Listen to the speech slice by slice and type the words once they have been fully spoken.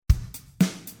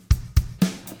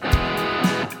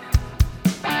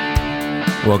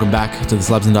Welcome back to the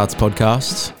Slabs and Darts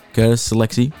podcast. Curtis,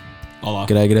 Alexi. Hola.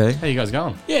 G'day. How you guys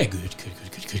going? Yeah, good.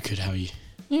 How are you?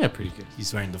 Yeah, pretty good.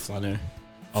 He's wearing the flannel.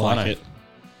 I Flannel. like it.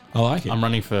 I like it. I'm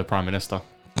running for Prime Minister.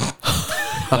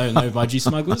 No budgie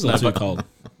smugglers or too cold?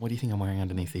 What do you think I'm wearing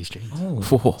underneath these jeans? Oh,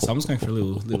 Whoa. someone's going for a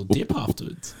little dip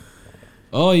afterwards.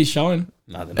 Oh, he's showing.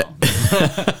 No, they're not.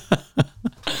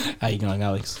 How you going,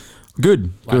 Alex?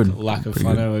 Good. Lack of Pretty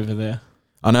flannel over there.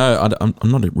 I know,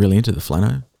 I'm not really into the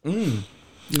flannel.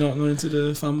 Not into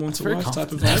the fun once a very wife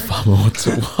type of comfortable.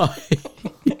 vibe.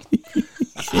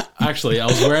 Actually, I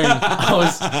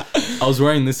was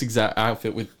wearing this exact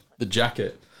outfit with the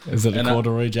jacket. Is it a And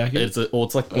corduroy jacket? It's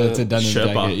like the It's a denim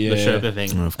Sherpa, jacket, yeah. the Sherpa thing.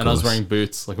 Oh, of and I was course. wearing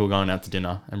boots, like we were going out to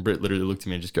dinner, and Britt literally looked at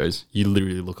me and just goes, "You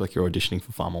literally look like you're auditioning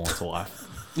for Farmer Wants a Wife."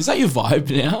 Is that your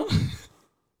vibe now?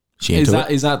 She into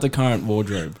it? Is that the current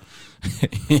wardrobe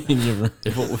in your room?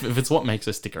 If it's what makes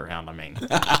her stick around, I mean, it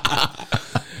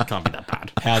can't be that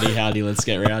bad. Howdy, let's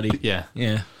get rowdy. Yeah.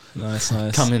 Yeah, nice.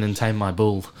 Come in and tame my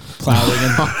bull. Plowing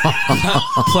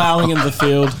in the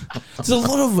field. There's a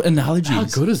lot of analogies. How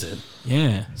good is it?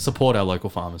 Yeah. Support our local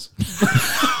farmers.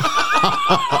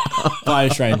 Buy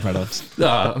Australian products.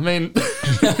 I mean,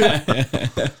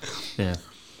 yeah.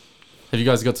 Have you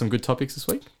guys got some good topics this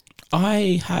week?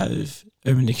 I have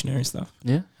Urban Dictionary stuff.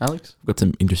 Yeah, Alex? Got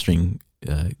some interesting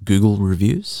Google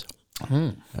reviews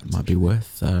that might be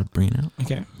worth bringing out.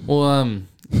 Okay. Well, Well,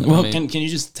 I mean- can you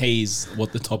just tease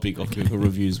what the topic of Google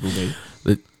reviews will be?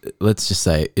 Let's just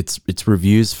say it's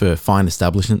reviews for fine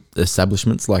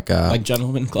establishments like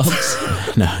Gentlemen clubs?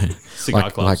 no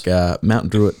Cigar clubs. like Mount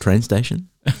Druitt train station.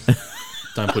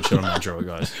 Don't put shit on my drawer,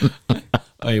 guys.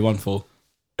 Oh, you won 4.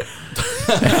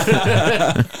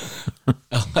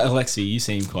 Alexi, you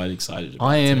seem quite excited. About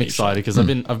I am today's excited because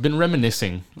I've been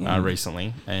reminiscing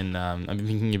recently, and I've been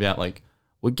thinking about like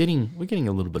we're getting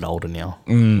a little bit older now.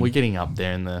 We're getting up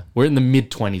there we're in the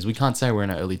mid-20s. We can't say we're in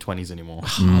our early 20s anymore.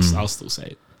 show. I'll still say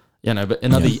it. Yeah, no, but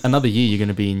another year you're going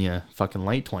to be in your fucking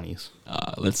late 20s.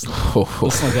 Let's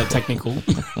not get technical.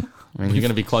 I mean, you're going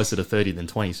to be closer to 30 than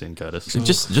 20 soon, Curtis.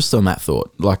 Just on that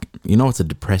thought, like, you know, it's a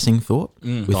depressing thought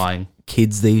with Dying.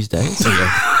 kids these days.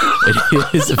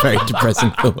 It is a very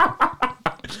depressing thought.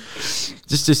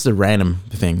 Just a random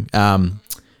thing.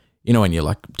 You know, when you're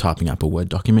like typing up a Word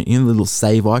document, you know, the little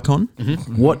save icon.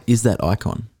 What is that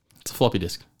icon? It's a floppy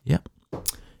disk. Yep.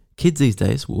 Kids these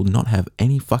days will not have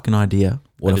any fucking idea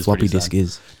what That a is floppy pretty disk sad.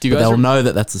 is. Do you But guys they'll rem- know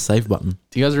that that's the save button.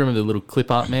 Do you guys remember the little clip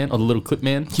art man or the little clip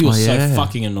man? He was Oh, yeah. so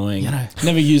fucking annoying.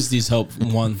 Never used his help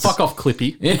once. Fuck off,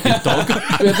 Clippy, you dog.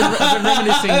 I've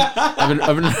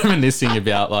been reminiscing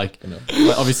about like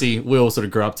obviously we all sort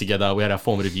of grew up together. We had our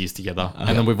formative years together,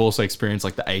 and then we've also experienced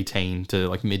like the 18 to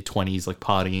like mid-20s like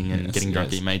partying and getting drunk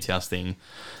at your mate's house thing.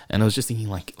 And I was just thinking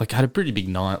like I had a pretty big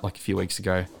night like a few weeks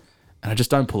ago, and I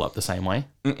just don't pull up the same way.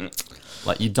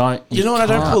 Like you don't. You know what? I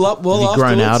don't pull up well. Have you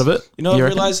grown afterwards? out of it? You know, You I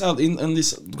reckon? realized how in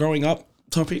this growing up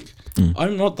topic,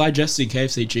 I'm not digesting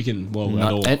KFC chicken at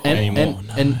all anymore.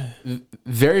 And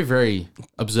very, very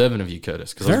observant of you,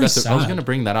 Curtis, because I Very was sad. going to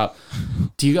bring that up.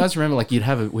 Do you guys remember like we'd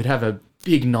have a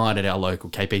big night at our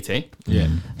local KPT? Yeah.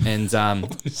 And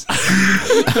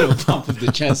Little pump of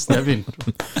the chest. I've been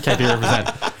KP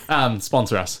represent,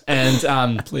 sponsor us,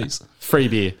 and Please. free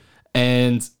beer.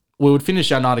 And we would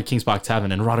finish our night at Kings Park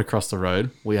Tavern, and right across the road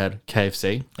we had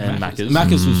KFC and Macca's.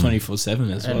 Macca's was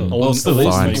 24/7 as well. And Well, still is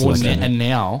fine 24/7. selection. And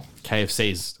now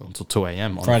KFC is until 2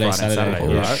 a.m. on Friday, Friday, Saturday.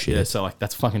 Saturday, Oh, right? shit. Yeah, so like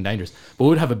that's fucking dangerous. But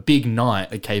we'd have a big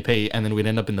night at KP, and then we'd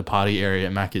end up in the party area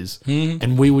at Macca's,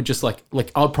 and we would just like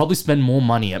I'd probably spend more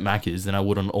money at Macca's than I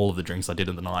would on all of the drinks I did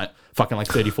in the night, fucking like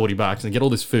 $30-40, and get all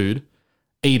this food,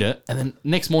 eat it, and then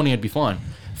next morning I'd be fine.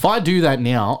 If I do that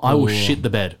now, I will shit the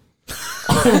bed.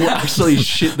 I will actually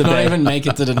shit the Not bed. even make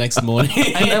it to the next morning.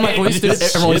 And like, everyone Shit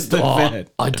the bed.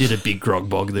 I did a big grog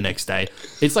bog the next day.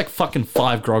 It's like fucking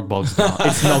 5 grog bogs now.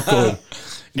 It's not good.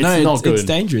 It's not good. It's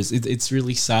dangerous. It's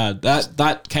really sad.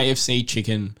 That KFC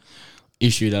chicken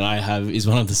issue that I have is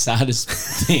one of the saddest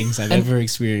things I've ever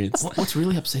experienced. What's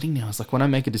really upsetting now is like when I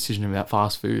make a decision about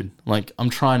fast food, like I'm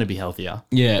trying to be healthier.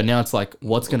 Yeah. But now it's like,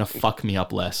 what's going to fuck me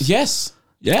up less? Yes.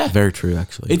 Yeah. Very true,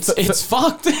 actually. It's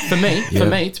fucked. For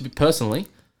me, to be personally,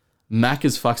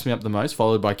 Macca's fucks me up the most,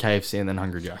 followed by KFC and then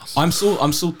Hungry Jack's. I'm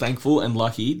still thankful and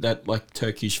lucky that like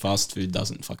Turkish fast food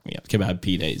doesn't fuck me up. Kebab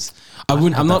PDs.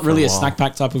 I'm not really a snack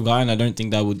pack type of guy, and I don't think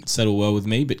that would settle well with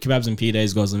me. But kebabs and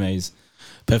PDs, gozlames,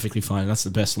 perfectly fine. That's the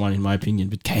best one in my opinion.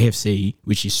 But KFC,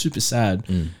 which is super sad,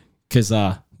 because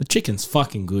the chicken's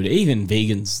fucking good. Even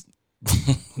vegans,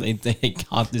 they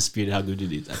can't dispute how good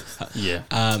it is. Yeah.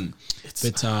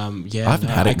 Yeah, I haven't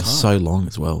had it in so long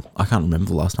as well. I can't remember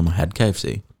the last time I had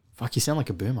KFC. Fuck, you sound like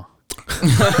a boomer.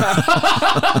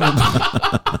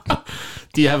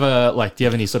 Do you have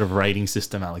any sort of rating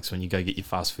system, Alex, when you go get your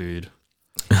fast food?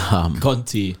 God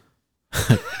tier.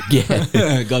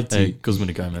 Yeah. God tier. Guzman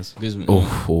y Gomez.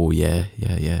 Oh, yeah.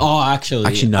 Oh,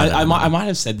 actually, No. I might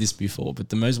have said this before,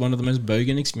 but one of the most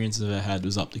bogan experiences I've ever had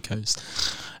was up the coast,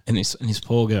 and this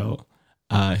poor girl,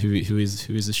 who is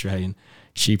Australian,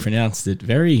 she pronounced it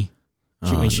very.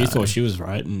 She thought she was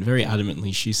right, and very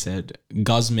adamantly she said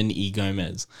Guzman y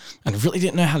Gomez, and I really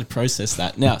didn't know how to process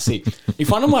that. Now, see,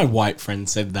 if one of my white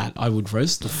friends said that, I would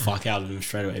roast the fuck out of him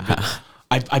straight away. But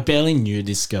I barely knew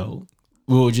this girl.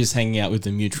 We were just hanging out with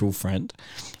a mutual friend,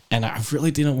 and I really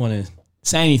didn't want to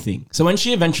say anything. So when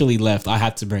she eventually left, I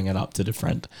had to bring it up to the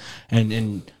friend,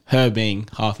 and her being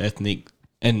half ethnic.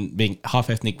 And being half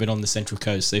ethnic, but on the Central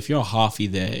Coast. So if you're a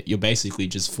halfie there, you're basically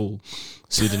just full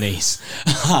Sudanese.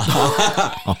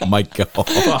 Oh my god,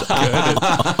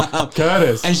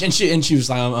 Curtis. And she was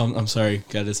like, I'm sorry,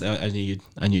 Curtis. I knew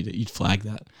that you'd flag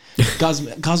that.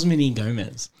 Guzman y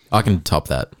Gomez. I can top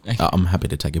that. Okay. I'm happy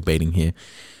to take a beating here.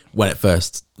 When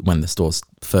the stores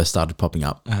first started popping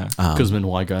up, Guzman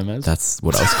y Gomez. that's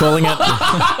what I was calling it.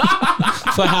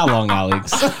 For how long,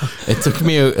 Alex? It took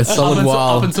me a solid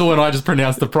while. Up until when I just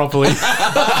pronounced it properly.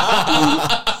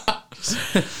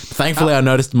 Thankfully, I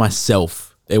noticed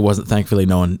myself. It wasn't. Thankfully,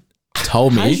 no one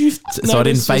told How me, did you so I didn't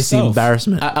notice face the yourself?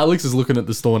 embarrassment. Alex is looking at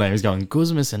the store name. He's going,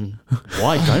 Guzman and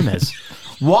y Gomez.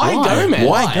 Why Gomez?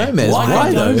 Why Gomez?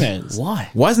 Why though? Gomez? Why?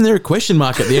 Why isn't there a question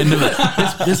mark at the end of it?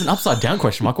 There's an upside down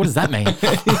question mark. What does that mean?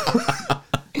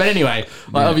 But anyway,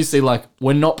 obviously,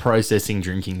 we're not processing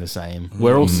drinking the same.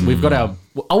 We've got our.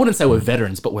 I wouldn't say we're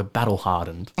veterans, but we're battle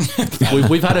hardened.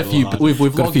 We've had a few. We've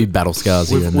Got a logged, few battle scars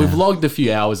here and we've there. logged a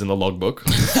few hours in the logbook.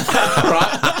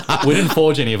 Right? We didn't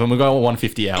forge any of them. We're going on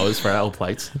 150 hours for our L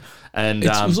plates, and It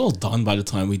was all done by the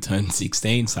time we turned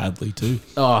 16, sadly, too.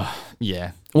 oh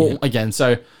yeah. Well, again,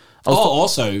 so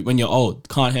Also, when you're old,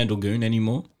 can't handle goon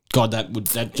anymore. God, the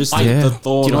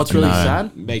thought. do you know what's really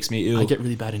sad? Makes me ill. I get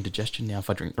really bad indigestion now if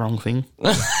I drink the wrong thing.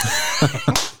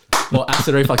 Well,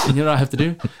 acid reflux. And you know what I have to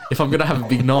do? If I'm going to have a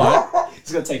big night,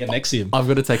 He's going to take a Nexium. I've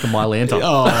got to take a Mylanta.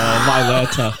 Oh, my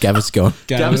letter. Gaviscon.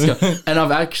 Gaviscon. And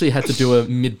I've actually had to do a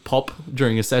mid-pop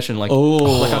during a session. Like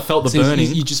I felt the So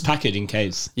burning. You just pack it in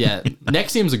case. Yeah.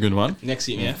 Nexium's a good one.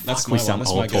 Nexium, yeah. That's We my one. sound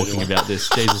That's my old go-to talking one. about this.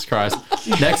 Jesus Christ.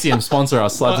 Nexium, sponsor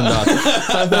us. Sluts and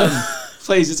darts.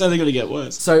 Please, it's only going to get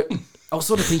worse. So I was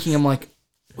sort of thinking, I'm like,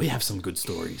 we have some good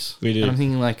stories. We do. And I'm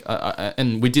thinking like,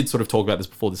 and we did sort of talk about this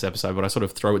before this episode, but I sort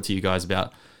of throw it to you guys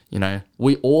about,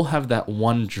 we all have that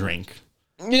one drink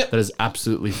Yep. that has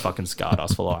absolutely fucking scarred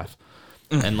us for life.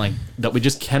 And like, that we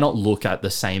just cannot look at the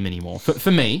same anymore.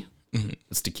 For me,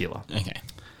 it's tequila. Okay.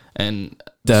 And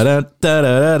Da da da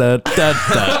da da da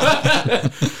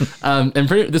da.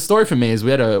 the story for me is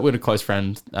we had a close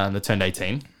friend that turned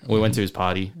 18. We went to his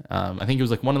party. I think he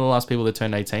was like one of the last people that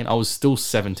turned 18. I was still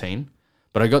 17,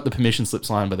 but I got the permission slip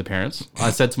signed by the parents. I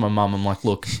said to my mum, I'm like,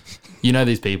 look, you know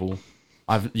these people.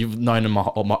 You've known them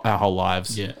our whole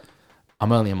lives. Yeah.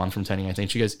 I'm only a month from turning 18.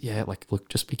 She goes, yeah, like, look,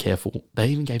 just be careful. They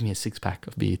even gave me a 6-pack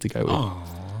of beer to go with.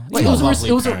 Like,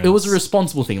 it was a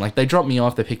responsible thing. Like, they dropped me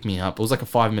off, they picked me up. It was like a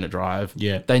 5-minute drive.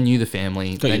 Yeah. They knew the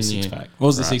family. Got They your knew. six-pack. What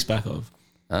was the six-pack of?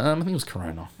 I think it was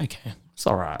Corona. Okay. It's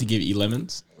all right. To give you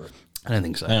lemons? I don't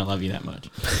think so. I don't love you that much.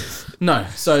 No,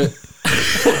 so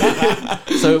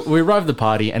we arrived at the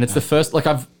party, and it's the first. Like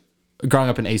I've growing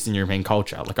up in Eastern European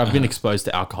culture, like I've been exposed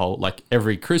to alcohol. Like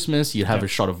every Christmas, you'd have a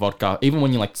shot of vodka, even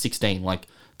when you're like 16, like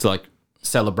to like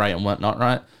celebrate and whatnot,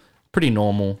 right? Pretty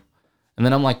normal. And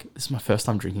then I'm like, this is my first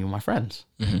time drinking with my friends.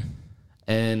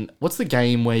 And what's the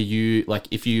game where you like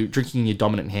if you drinking in your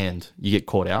dominant hand, you get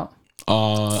caught out?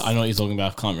 I know what you're talking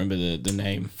about. I can't remember the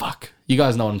name. Fuck, you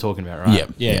guys know what I'm talking about, right?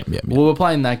 Yeah. Well, we're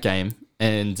playing that game,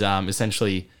 and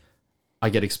essentially, I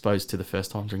get exposed to the first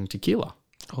time drinking tequila.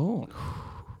 Oh.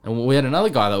 And we had another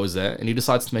guy that was there, and he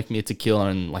decides to make me a tequila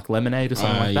and like lemonade or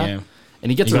something like that. Yeah.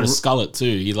 And he gets You got a to scull it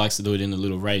too. He likes to do it in a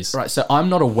little race. right. So I'm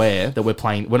not aware that we're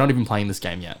not even playing this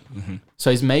game yet.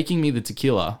 So he's making me the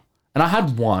tequila, and I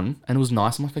had one, and it was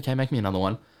nice. I'm like, okay, make me another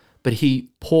one. But he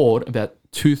poured about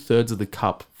 2/3 of the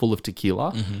cup full of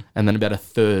tequila, and then about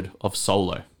 1/3 of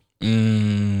Solo.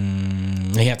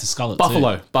 He had to scull it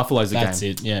Buffalo. too. Buffalo's the That's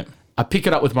game. it, yeah. I pick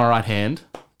it up with my right hand,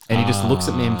 and he just looks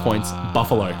at me and points,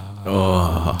 Buffalo.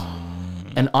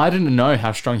 And I didn't know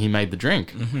how strong he made the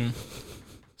drink.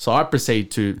 So I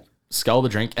proceed to scull the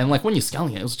drink. And like when you're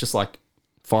sculling it was just like,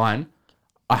 fine.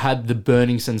 I had the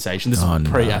burning sensation. This is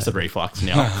pre-acid reflux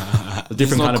now. A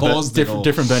different kind of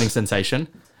different burning sensation.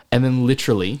 And then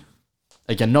literally,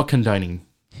 again, not condoning,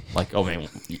 like, I mean,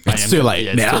 It's too late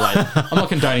it's now. too late. I'm not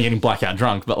condoning getting blackout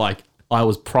drunk, but like, I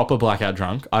was proper blackout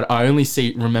drunk. I only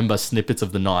remember snippets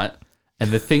of the night. And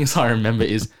the things I remember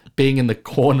is being in the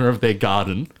corner of their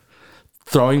garden,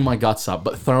 throwing my guts up,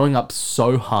 but throwing up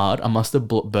so hard, I must have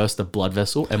burst a blood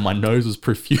vessel and my nose was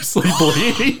profusely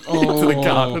bleeding into the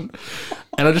garden.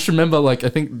 And I just remember, like, I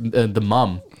think the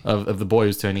mum of the boy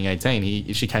who's turning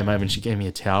 18, she came over and she gave me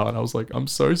a towel and I was like, I'm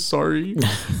so sorry.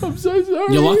 I'm so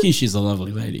sorry. You're lucky she's a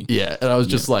lovely lady. Yeah. And I was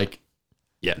just like,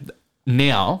 yeah.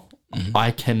 Now,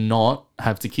 I cannot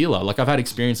have tequila. Like, I've had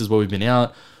experiences where we've been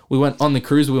out. We went on the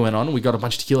cruise we went on. We got a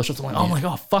bunch of tequila shots. I'm like, oh my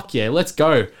God, fuck yeah, let's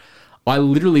go. I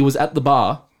literally was at the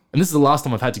bar, and this is the last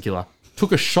time I've had tequila.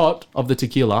 Took a shot of the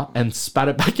tequila and spat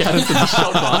it back out into the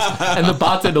shot glass. And the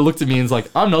bartender looked at me and was like,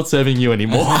 I'm not serving you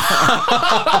anymore.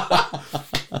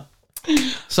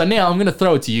 So now I'm going to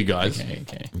throw it to you guys.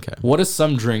 Okay. What are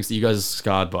some drinks that you guys are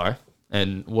scarred by?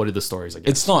 And what are the stories, I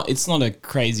guess? It's not a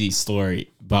crazy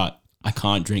story, but I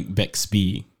can't drink Beck's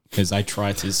beer because I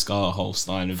tried to scar a whole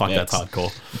stein of Fuck, Beck's. that's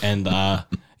hardcore. And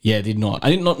did not. I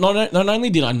did not only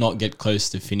did I not get close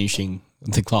to finishing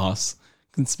the glass,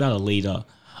 it's about a liter,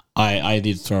 I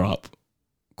did throw up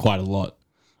quite a lot.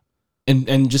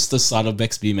 And just the sight of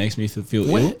Beck's beer makes me feel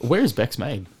ill. Where is Beck's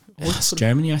made? It's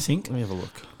Germany, I think. Let me have a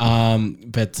look.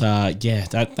 But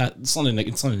it's not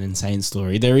an insane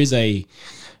story. There is a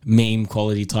meme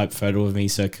quality type photo of me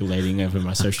circulating over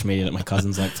my social media that my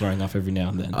cousin's like throwing up every now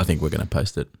and then. I think we're going to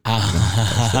post it.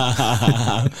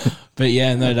 But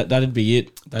yeah, no, that'd be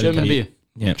it. German beer.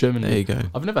 Yeah, German. There you go.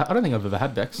 I don't think I've ever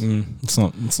had Beck's. It's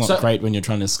not great when you're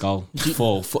trying to scull and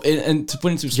to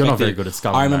put into perspective, You're not very good at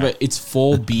sculling. I remember mate. it's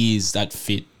 4 beers that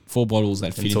fit, 4 bottles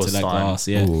that fit Into into a that stein. glass.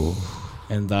 Yeah, Ooh.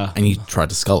 and you tried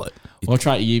to skull it. I'll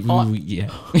try. Yeah.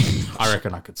 I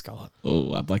reckon I could scull it.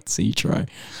 Oh, I'd like to see you try.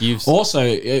 You've Also,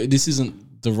 this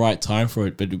isn't the right time for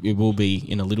it, but it will be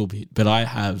in a little bit. But I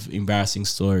have embarrassing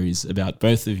stories about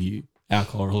both of you,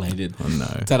 alcohol related. Oh, no.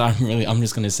 That I'm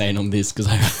just going to say it on this because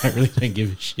I really don't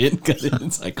give a shit because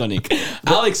it's iconic.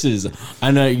 Alex's, I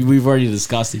know we've already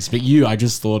discussed this, but I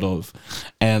just thought of,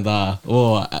 and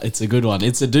it's a good one.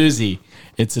 It's a doozy.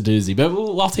 But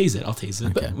I'll tease it. Okay.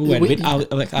 But wait a bit.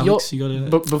 Alex, you got to.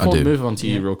 But before we do. move on to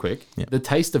you real quick, the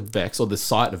taste of Beck's or the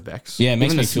sight of Beck's. Yeah, it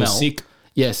makes even me the feel smell- sick.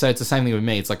 Yeah, so it's the same thing with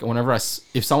me. It's like whenever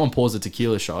if someone pours a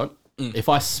tequila shot, if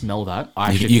I smell that,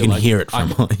 I actually You feel can like hear it from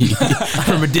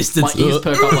from a distance. my ears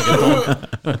perk up like a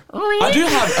dog. I do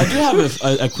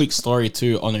have a quick story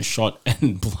too on a shot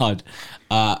and blood.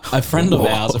 A friend of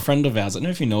ours, I don't know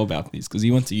if you know about this because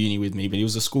he went to uni with me, but he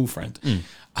was a school friend.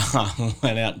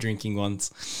 Went out drinking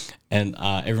once and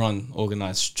everyone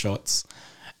organized shots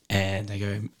and they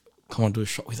go, come on, do a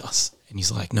shot with us. And he's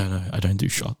like, no, I don't do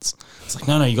shots. It's like,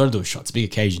 no, you got to do a shot. It's a big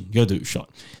occasion. You got to do a shot.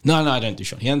 No, I don't do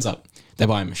shot. He ends up, they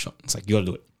buy him a shot. It's like, you got to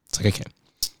do it. It's like, okay.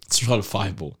 It's a shot of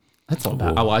Fireball. That's not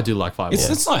bad. Oh, I do like Fireball. It's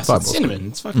nice. Fireball's It's cinnamon.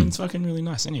 It's fucking really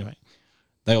nice. Anyway,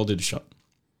 they all did a shot.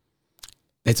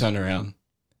 They turn around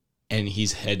and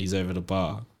his head is over the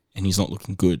bar and he's not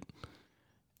looking good.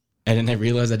 And then they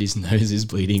realize that his nose is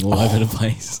bleeding all over the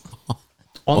place.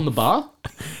 On the bar?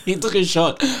 He took a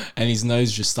shot and his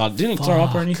nose just started. Didn't throw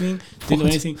up or anything. Didn't do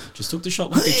anything. Just took the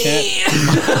shot like a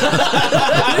champ.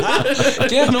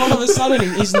 Yeah, and all of a sudden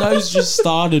his nose just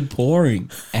started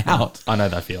pouring out. I know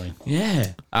that feeling.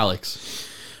 Yeah. Alex.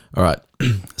 All right.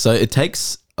 So it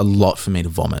takes a lot for me to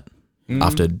vomit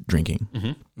after drinking.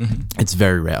 It's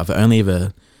very rare. I've only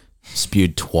ever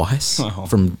spewed twice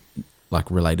from like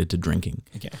related to drinking.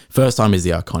 Okay. First time is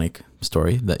the iconic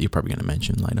story that you're probably going to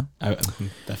mention later.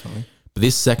 Definitely. But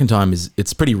this second time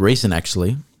it's pretty recent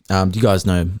actually. Do you guys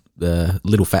know the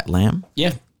Little Fat Lamb?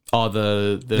 Yeah. Oh,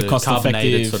 the cost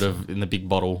carbonated effective- sort of in the big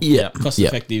bottle. Yeah. Cost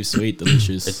effective, sweet,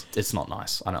 delicious. It's not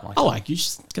nice. I don't like I it. like you.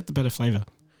 Just get the better flavor.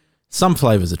 Some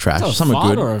flavors are trash. Oh, Some are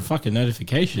fart good. or a fucking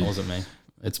notification. It wasn't me.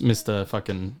 It's Mr.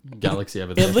 fucking Galaxy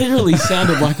over there. It literally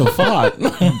sounded like a fart.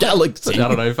 Galaxy. I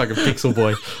don't know, fucking Pixel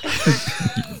Boy.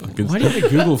 Why do you have a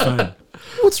Google phone?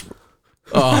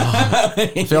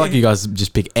 I feel like you guys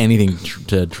just pick anything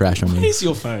to trash on What me. is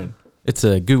your phone? It's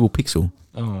a Google Pixel.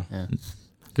 Oh,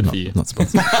 Good Not, for you. not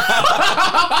sponsored.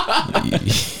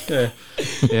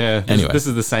 Yeah. Anyway. This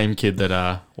is the same kid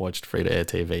that watched free-to-air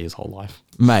TV his whole life.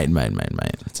 mate.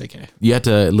 it's okay. You had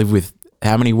to live with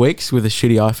how many weeks with a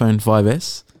shitty iPhone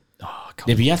 5S? Oh, come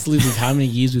Yeah, but you have to live with how many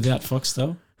years without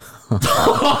Foxtel? on.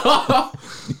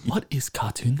 What is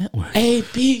Cartoon Network?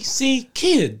 ABC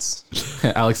Kids.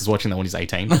 Alex is watching that when he's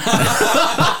 18.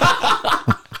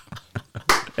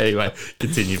 Anyway,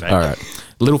 continue, mate. All right.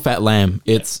 Little Fat Lamb.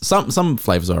 It's some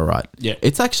flavors are all right. Yeah.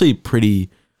 It's actually pretty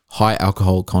high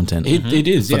alcohol content. It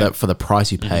is, for yeah. the for the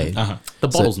price you pay. The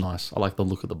bottle's nice. I like the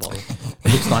look of the bottle.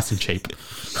 It looks nice and cheap.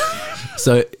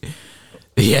 So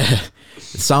Yeah.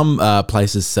 Some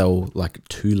places sell like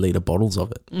 2-liter bottles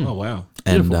of it. Oh wow.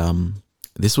 And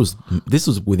this was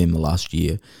within the last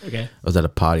year. Okay. I was at a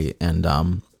party and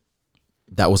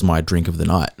that was my drink of the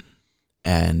night.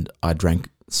 And I drank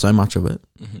so much of it.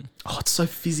 Oh, it's so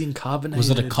fizzy and carbonated. Was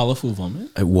it a colourful vomit?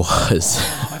 It was.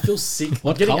 I feel sick.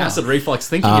 What I'm getting colour? acid reflux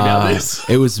thinking about this.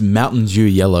 It was Mountain Dew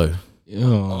yellow.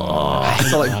 Oh,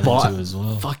 It's like Mountain Dew as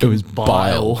well. Fucking was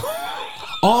bile.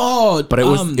 Oh, But it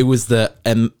was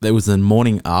the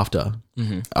morning after.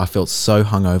 I felt so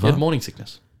hungover. You had morning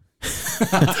sickness.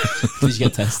 did you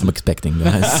get tested? I'm expecting,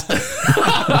 guys.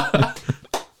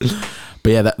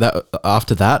 But yeah, that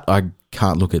after that, I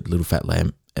can't look at Little Fat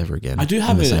Lamb ever again. I do in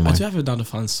have the same way. another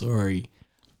fun story.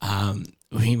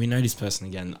 We know this person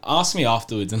again. Ask me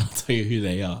afterwards, and I'll tell you who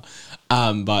they are.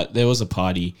 But there was a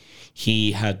party.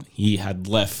 He had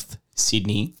left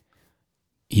Sydney.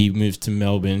 He moved to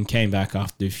Melbourne. Came back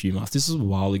after a few months. This was a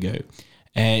while ago,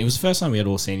 and it was the first time we had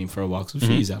all seen him for a while because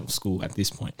he's out of school at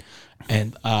this point.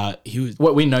 And he was.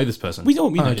 What, we know this person? We know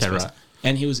this okay, person. right.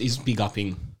 And he's big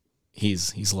upping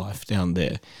his life down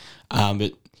there.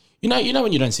 But you know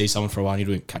when you don't see someone for a while, you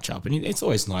do catch up, and it's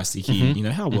always nice to hear you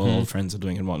know how well old friends are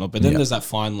doing and whatnot. But then there's that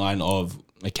fine line of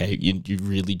okay, you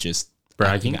really just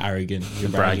Bragging? acting arrogant, you're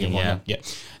Bragging, and whatnot. Yeah.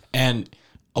 And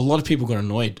a lot of people got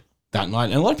annoyed that night,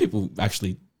 and a lot of people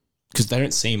actually, because they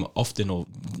don't see him often or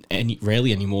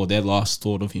rarely anymore. Their last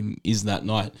thought of him is that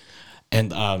night,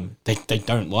 and they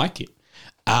don't like it.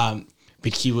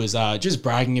 But he was just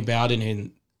bragging about it,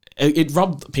 and it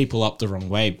rubbed people up the wrong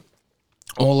way.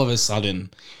 All of a sudden,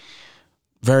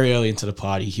 very early into the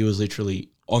party, he was literally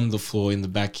on the floor in the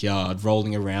backyard,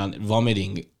 rolling around,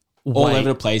 vomiting all Wait. over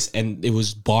the place, and it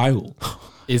was bile.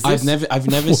 Is this? I've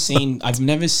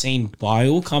never seen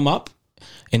bile come up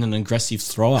in an aggressive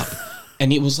throw up,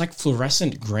 and it was like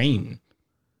fluorescent green.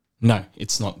 No,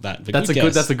 it's not that. But That's a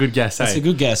good guess. That's Hey? a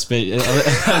good guess, but I'm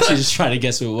actually just trying to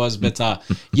guess who it was. But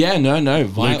yeah, no,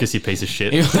 Lucas, you piece of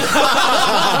shit.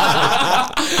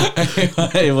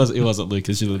 it wasn't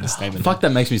Lucas. You did the statement. Fuck,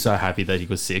 that makes me so happy that he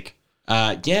was sick.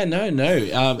 Yeah, no,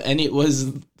 and it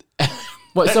was.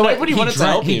 What, so wait, Nobody he wanted to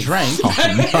drank, help he him.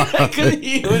 drank.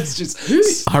 He was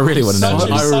just. I really want to know. Such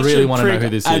who a- this is. I really a wanna know prick who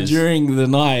this is. During the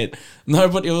night,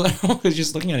 nobody was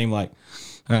just looking at him like,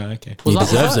 oh, okay. He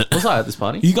deserves it. Was I at this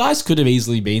party? You guys could have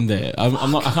easily been there.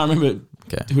 I'm not. I can't remember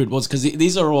Okay. who it was because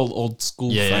these are all old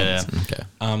school Yeah, friends. Okay.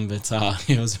 But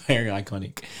it was very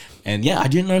iconic, and yeah, I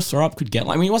didn't know throw up could get.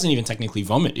 Like, I mean, it wasn't even technically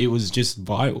vomit; it was just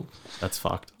bile. That's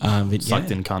fucked. But Sucked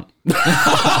yeah. in cunt.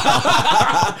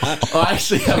 I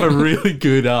actually have a really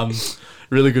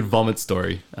good vomit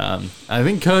story. I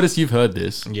think Curtis, you've heard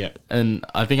this. Yeah. And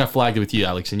I think I flagged it with you,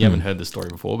 Alex, and you haven't heard this story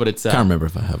before. But it's Can't remember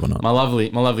if I have or not. my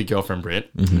lovely girlfriend Britt.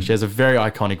 She has a very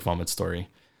iconic vomit story.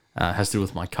 Has to do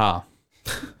with my car.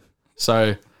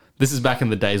 So this is back in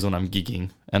the days when I'm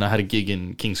gigging, and I had a gig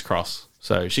in King's Cross.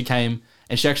 So she came,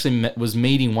 and she actually was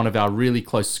meeting one of our really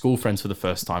close school friends for the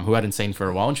first time, who I hadn't seen for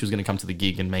a while, and she was going to come to the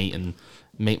gig and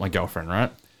meet my girlfriend,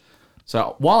 right?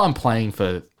 So while I'm playing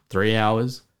for 3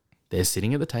 hours, they're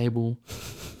sitting at the table,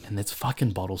 and there's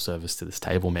fucking bottle service to this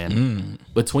table, man.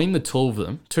 Between the two of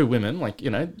them, two women, like,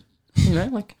 you know,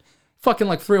 like fucking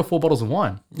like 3 or 4 bottles of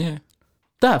wine. Yeah,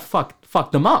 That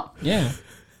fucked them up. yeah.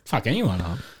 Fuck anyone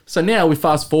up. So now we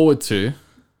fast forward to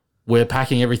we're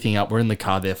packing everything up. We're in the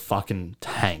car. They're fucking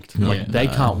tanked. Like they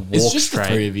can't walk It's just straight.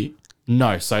 the 3 of you.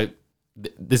 No, so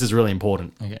this is really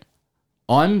important. Okay.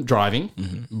 I'm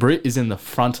driving. Britt is in the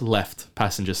front left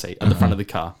passenger seat at the front of the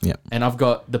car. Yep. And I've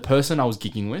got the person I was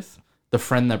gigging with, the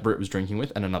friend that Britt was drinking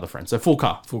with, and another friend. So full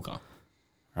car. Full car.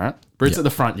 All right. Britt's at the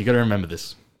front. You got to remember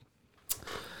this.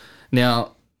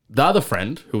 Now, the other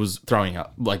friend who was throwing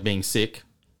up, like being sick,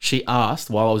 she asked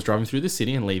while I was driving through the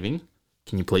city and leaving,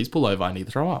 "Can you please pull over? I need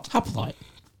to throw up." How polite.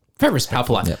 Very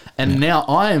respectful. How polite. And now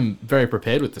I am very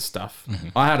prepared with this stuff.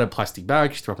 I had a plastic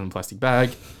bag. She threw up in a plastic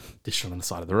bag. Dished it on the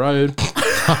side of the road.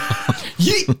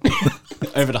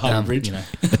 Over the Harbour Bridge. You know,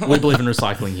 we believe in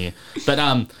recycling here. But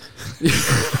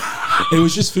It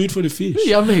was just food for the fish.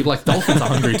 yeah, I mean, like dolphins are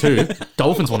hungry too.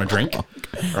 Dolphins want to drink,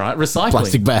 right? Recycling.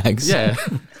 Plastic bags. Yeah.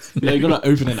 Yeah, you gotta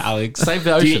open it, Alex. Save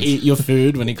the Do you oceans. eat your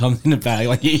food when it comes in a bag?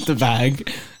 Like, you eat the bag.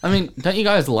 I mean, don't you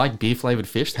guys like beer flavored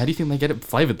fish? How do you think they get it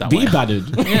flavored that Be way?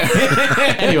 battered.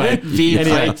 Anyway,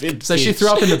 flavored so she fish. threw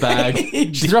up in the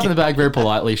bag. She threw up in the bag very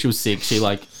politely. She was sick. She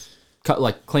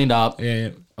cleaned up, Yeah, yeah.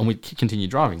 and we continued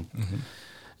driving.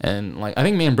 And like, I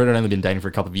think me and Britt had only been dating for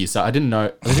a couple of years, so I didn't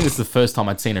know. I think this is the first time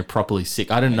I'd seen her properly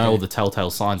sick. I didn't know all the telltale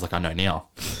signs like I know now.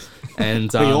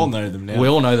 And We all know them now. We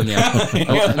all know them now.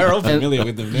 We're all familiar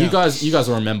with them now. You guys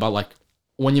will remember, like,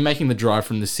 when you're making the drive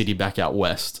from the city back out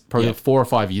west, probably Yep. 4 or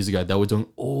 5 years ago, they were doing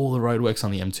all the roadworks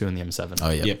on the M2 and the M7. Oh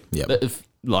yeah. Yep. Yep.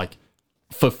 Like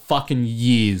for fucking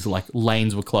years, like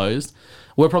lanes were closed.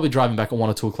 We're probably driving back at 1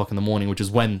 or 2 o'clock in the morning, which is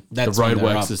when That's the when they're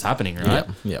roadworks up. is happening, right? Yep.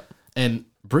 Yep. And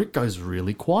Britt goes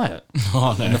really quiet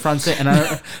Oh in the no, front seat, and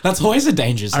I that's always a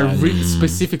danger zone. really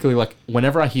specifically like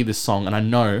whenever I hear this song, and I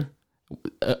know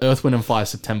Earth, Wind and Fire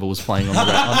September was playing on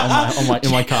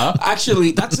in my car.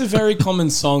 Actually, that's a very common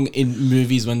song in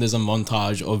movies when there's a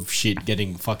montage of shit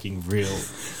getting fucking real.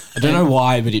 I don't know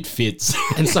why, but it fits.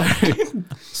 And so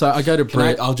I go to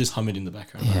Britt. I'll just hum it in the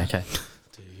background. Yeah, okay.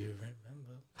 Do you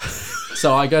remember?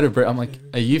 So I go to Britt. I'm like,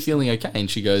 "Are you feeling okay?" And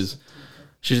she just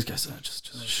goes,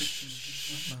 just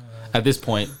shh. At this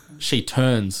point, she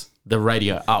turns the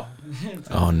radio up,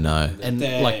 Oh no. and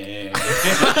like, anyway,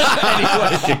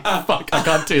 fuck, I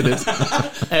can't do this.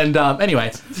 And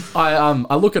anyway,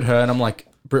 I look at her and I'm like,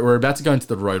 Britt, we're about to go into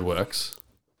the roadworks.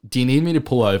 Do you need me to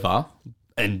pull over?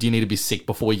 And do you need to be sick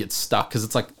before we get stuck? Because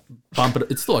it's like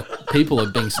it's still like people are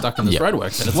being stuck in this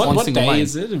roadworks, and it's one What single day lane.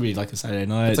 is it? It'll be like a Saturday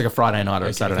night. It's like a Friday night or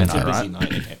a Saturday It's night, a busy right?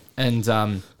 night. Okay.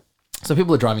 And so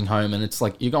people are driving home, and it's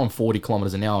like you're going 40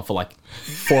 kilometers an hour for like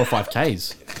 4 or 5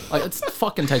 Ks. Like it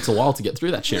fucking takes a while to get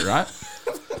through that shit, right?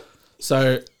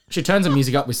 So she turns the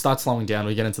music up. We start slowing down.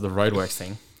 We get into the roadworks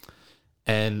thing,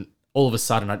 and all of a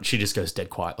sudden, she just goes dead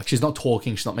quiet. Like she's not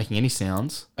talking. She's not making any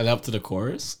sounds. And up to the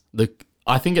chorus.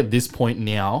 I think at this point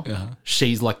now,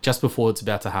 she's like just before it's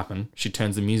about to happen. She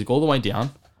turns the music all the way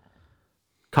down,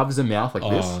 covers her mouth like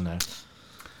this, Oh no.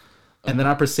 and then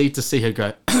I proceed to see her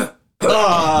go.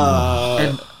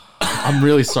 And I'm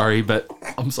really sorry,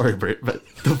 I'm sorry, Britt, but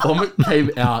the vomit came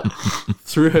out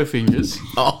through her fingers.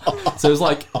 So it was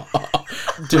like,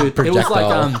 dude, it was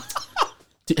like,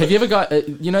 have you ever got,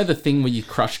 you know, the thing where you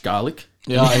crush garlic?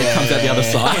 Yeah, And it comes out the other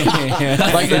side.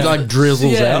 Like it like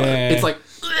drizzles out. It's like,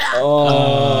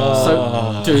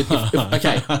 so, dude,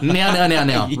 okay,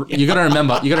 now, you gotta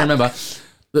remember.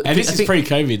 And this is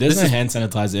pre-COVID. There's no hand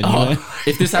sanitizer anywhere.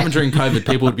 If this happened during COVID,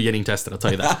 people would be getting tested. I'll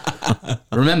tell you that.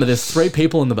 Remember, there's 3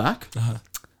 people in the back,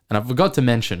 and I forgot to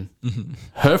mention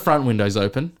her front window's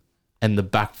open and the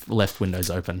back left window's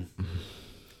open.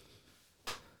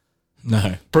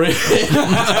 No. Britt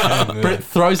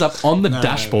throws up on the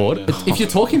dashboard. If you're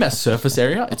talking about surface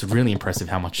area, it's really impressive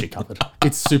how much she covered.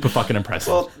 It's super fucking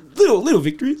impressive. Little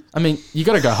victories. I mean, you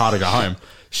got to go hard or go home.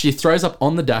 She throws up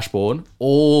on the dashboard,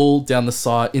 all down the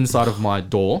side, inside of my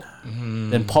door,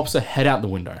 then pops her head out the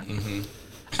window.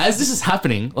 As this is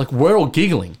happening, like we're all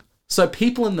giggling. So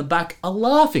people in the back are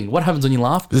laughing. What happens when you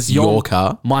laugh? This is your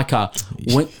car? My car.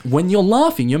 When you're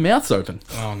laughing, your mouth's open.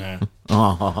 Oh no.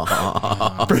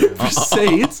 Britt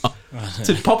proceeds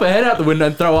to pop her head out the window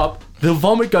and throw up. The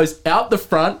vomit goes out the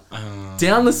front,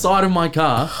 down the side of my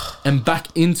car, and back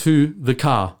into the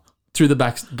car through the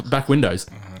back windows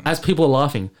as people are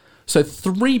laughing. So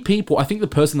 3 people, I think the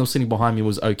person that was sitting behind me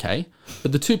was okay,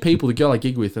 but the 2 people, the girl I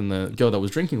gig with and the girl that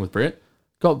was drinking with Britt,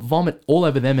 got vomit all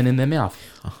over them and in their mouth.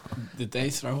 Did they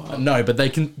throw up? No, but they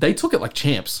took it like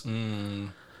champs.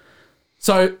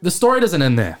 So the story doesn't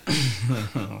end there.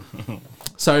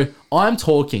 So I'm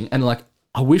talking, and like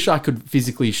I wish I could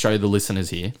physically show the listeners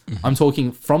here. I'm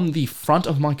talking from the front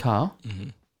of my car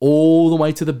all the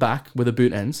way to the back where the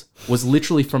boot ends was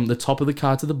literally from the top of the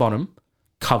car to the bottom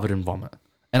covered in vomit.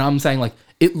 And I'm saying like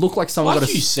it looked like someone Like got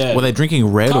a you said, Were they drinking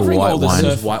red or Covering white all the wine?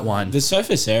 surf- white wine. the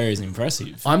surface area is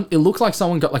impressive. It looked like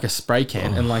someone got like a spray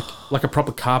can and like a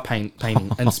proper car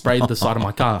painting and sprayed the side of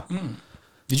my car.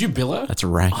 Did you bill her? That's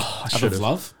rank. Out of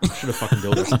love? Should have fucking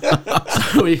built it.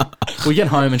 So we get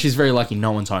home and she's very lucky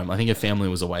no one's home. I think her family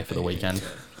was away for the weekend.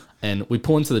 And we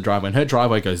pull into the driveway and her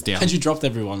driveway goes down. And you dropped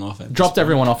everyone off. Dropped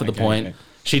everyone off at the point. Okay.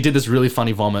 She did this really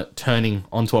funny vomit turning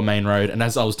onto a main road. And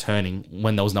as I was turning,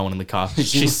 when there was no one in the car,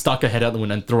 she stuck her head out the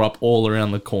window and threw up all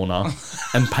around the corner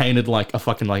and painted like a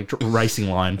fucking like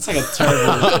racing line. It's like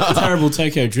a terrible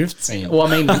Tokyo Drift scene. Well,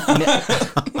 I mean,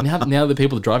 now the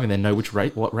people that are driving there know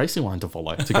what racing line to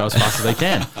follow to go as fast as they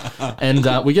can.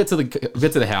 And we get to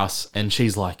the house, and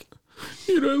she's like,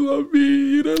 "You don't love me.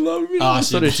 You don't love me." Oh,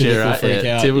 sort of shit, right?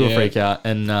 Typical freak out.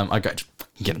 And I go,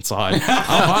 "Get inside."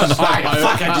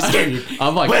 Fuck, I just gave you.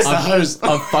 I'm like, Where's the hose?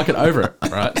 I'm fucking over it,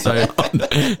 right? So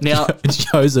now,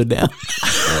 Shows her down.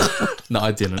 no,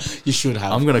 I didn't. You should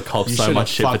have. I'm gonna cop You so should much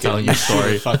have shit for fucking- telling you you a should have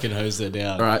story. fucking hosed her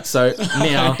down. All right, so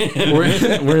now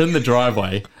we're in the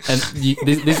driveway, and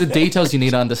these are details you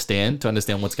need to understand what's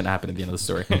going to happen at the end of the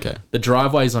story. Okay. The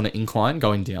driveway is on an incline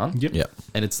going down. Yep.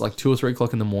 And it's like 2 or 3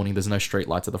 o'clock in the morning. There's no street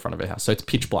lights at the front of our house, so it's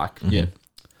pitch black. Yeah.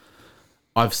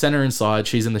 I've sent her inside.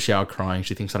 She's in the shower crying.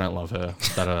 She thinks I don't love her.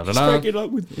 Break it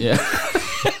up with Yeah.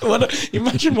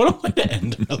 imagine what a way to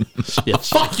end a relationship. Yeah.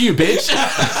 Fuck you, bitch.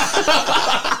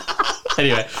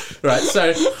 Anyway, right.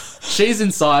 So she's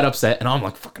inside upset, and I'm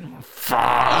like, fucking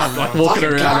fuck, like walking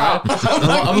around.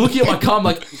 Right? I'm looking at my car. I'm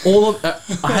like,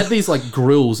 I had these like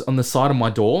grills on the side of my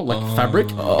door, like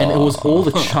fabric, and it was all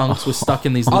the chunks were stuck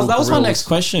in these. Little That was my grills. next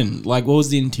question. Like, what was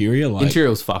the interior like? Interior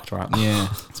was fucked, right? Yeah.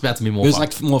 It's about to be more. It was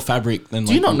fucked. like more fabric than.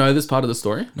 Do you not know this part of the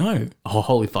story? No. Oh,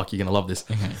 holy fuck, you're going to love this.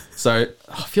 Okay. So,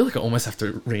 I feel like I almost have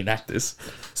to reenact this.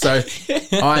 So,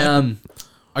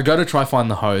 I go to try find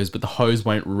the hose, but the hose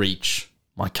won't reach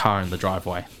my car in the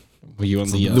driveway. Were you on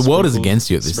the? The world is against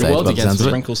you at this The stage. world's by the against sounds of it.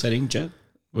 sprinkle setting, Jet.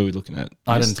 What were we looking at?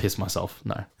 I didn't piss myself.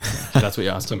 No. That's what you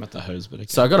asked. Talking about the hose, but okay.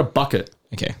 So, I got a bucket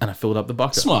Okay. and I filled up the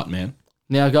bucket. Smart, man.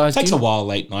 Now, guys, Takes do a you- while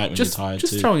late night when just, you're tired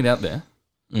just too. throwing it out there.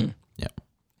 Yeah.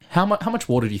 How much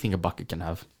water do you think a bucket can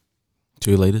have?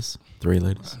 2 liters, 3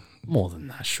 liters, More than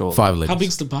that, sure. 5 liters. How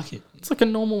big's the bucket? It's like a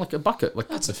normal, like a bucket. Like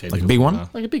That's a fair Like bit a big of one? water.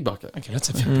 a big bucket. Okay, that's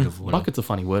a fair bit of water. Bucket's a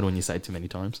funny word when you say it too many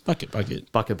times. Bucket.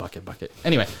 Bucket.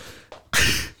 Anyway,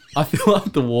 I fill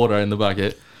up the water in the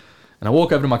bucket and I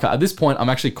walk over to my car. At this point, I'm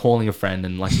actually calling a friend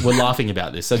and like we're laughing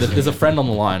about this. So there's a friend on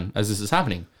the line as this is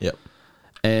happening. Yep.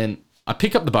 And I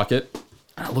pick up the bucket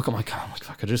and I look at my car. I'm like,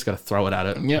 fuck, I just got to throw it at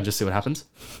it Yep. and just see what happens.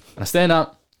 And I stand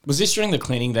up. Was this during the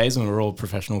cleaning days when we were all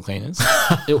professional cleaners?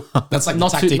 It, That's like the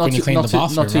tactic when you clean the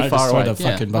bathroom, not too right? far Just throw away. the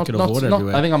fucking bucket of water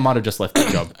everywhere. I think I might have just left the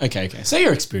job. Okay. So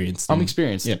you're experienced. I'm then.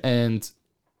 experienced. Yep. And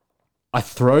I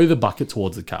throw the bucket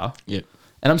towards the car. Yep.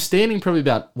 And I'm standing probably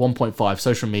about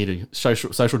 1.5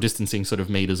 social distancing sort of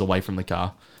meters away from the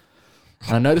car.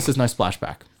 And I notice there's no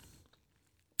splashback.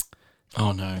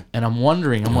 Oh no. And I'm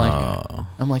wondering, I'm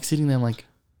like sitting there, I'm like,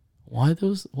 why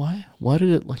did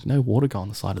it like no water go on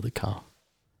the side of the car?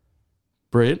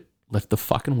 Britt left the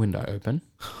fucking window open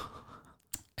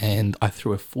and I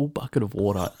threw a full bucket of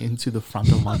water into the front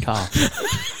of my car.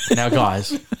 Now,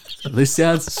 guys, this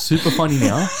sounds super funny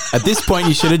now. At this point,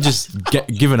 you should have just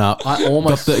given up. I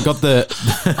almost got the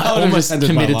I would've almost just ended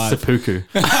my committed life. seppuku.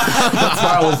 That's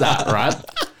where I was at, right?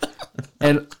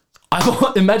 And I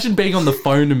thought, imagine being on the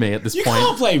phone to me at this You point.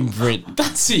 can't blame Brit.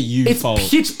 That's a you It's fault.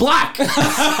 pitch black.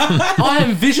 I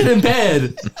am vision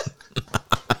impaired.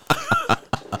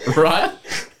 Right?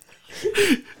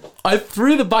 I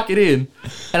threw the bucket in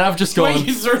and I've just gone. Wait,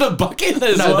 you threw the bucket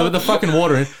as No, well? the fucking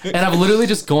water in. And I've literally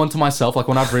just gone to myself, like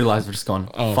when I've realized, I've just gone,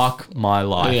 fuck my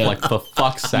life. Yeah. Like, for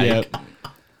fuck's sake. Yep.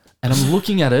 And I'm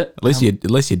looking at it. at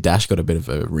least your dash got a bit of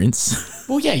a rinse.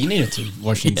 Well, yeah, you needed to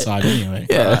wash inside anyway.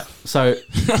 Yeah. So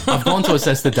I've gone to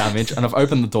assess the damage and I've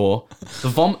opened the door. The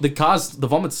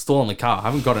vomit's still on the car. I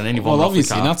haven't gotten any vomit Well, off the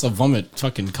obviously, car. that's a vomit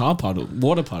fucking car puddle,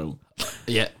 water puddle.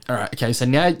 Yeah. All right. Okay. So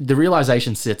now the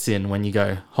realization sets in when you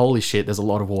go, holy shit, there's a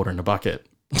lot of water in a bucket.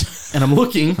 And I'm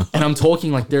looking and I'm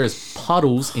talking like there is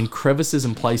puddles in crevices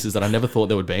and places that I never thought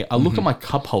there would be. I look at my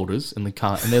cup holders in the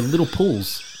car and they're little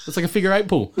pools. It's like a figure 8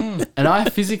 pool. And I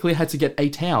physically had to get a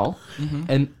towel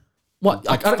and what?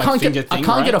 I can't finger get thing, a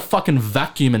right? fucking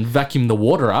vacuum and vacuum the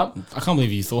water up. I can't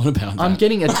believe you thought about that. I'm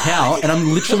getting a towel and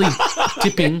I'm literally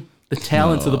dipping the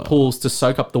towel into the pools to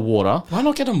soak up the water. Why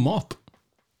not get a mop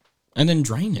and then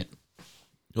drain it?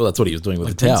 Well, that's what he was doing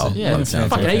with the rinse towel. it. Yeah, Well, fair,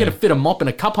 fucking, how you gonna fit a mop in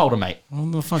a cup holder, mate?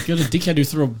 What the fuck? You're the dickhead who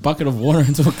threw a bucket of water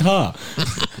into a car.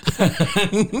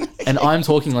 And I'm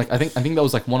talking like I think that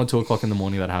was like 1 or 2 o'clock in the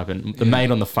morning that happened. The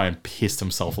mate on the phone pissed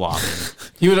himself laughing.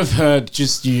 You would have heard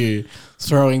just you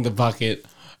throwing the bucket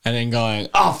and then going,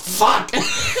 "Oh fuck!"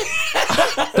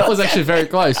 That was actually very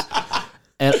close.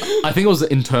 And I think it was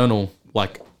internal.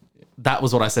 Like that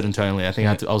was what I said internally. I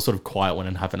think I was sort of quiet when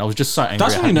it happened. I was just so angry.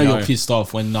 That's I when you had know no- you're pissed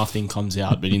off when nothing comes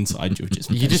out, but inside you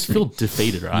just feel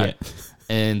defeated, right? Yeah.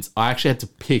 And I actually had to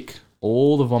pick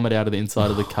all the vomit out of the inside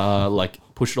of the car, like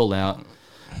push it all out,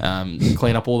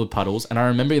 clean up all the puddles. And I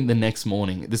remember the next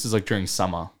morning, this is like during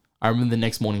summer, I remember the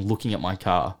next morning looking at my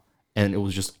car and it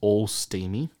was just all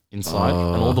steamy inside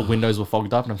and all the windows were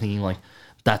fogged up. And I'm thinking like,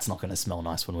 that's not going to smell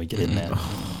nice when we get in there.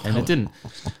 And it didn't.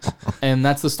 And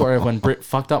that's the story of when Britt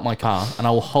fucked up my car and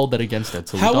I will hold that against her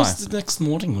till we How die. was the next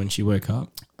morning when she woke up?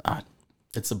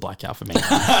 It's a blackout for me.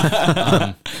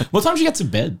 What time did you get to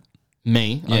bed? I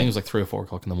think it was like 3 or 4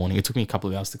 o'clock in the morning. It took me a couple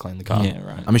of hours to clean the car. Yeah,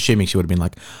 right. I'm assuming she would have been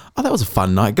like, "Oh, that was a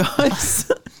fun night, guys."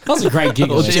 That was a great gig.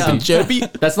 All chip and chirpy.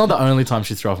 That's not the only time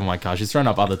she's thrown up on my car. She's thrown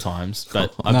up other times,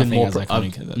 but I've Nothing been more as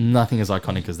iconic as that. nothing as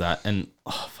iconic as that. And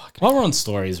oh fuck, fuck. While we're on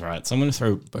stories, right? So I'm going to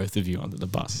throw both of you under the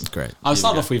bus. Great. I'll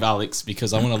start off with Alex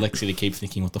because I want Alexi to keep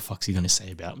thinking, what the fuck's he going to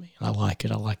say about me? And I like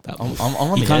it. I like that. I'm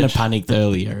on He the kind of edge. panicked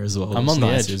earlier as well. I'm It was on the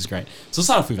nice. edge. It was great. So we'll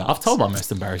start off with Alex. I've told my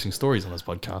most embarrassing stories on this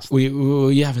podcast.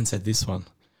 We haven't said this one.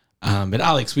 But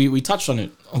Alex, we touched on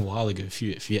it a while ago, a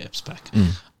few eps back.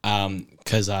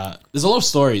 Because there's a lot of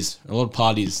stories, a lot of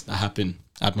parties that happen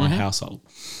at my household.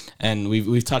 And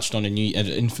we've touched on an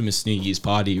infamous New Year's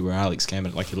party where Alex came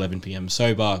at like 11 p.m.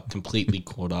 sober, completely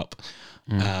caught up.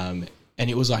 And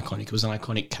it was iconic. It was an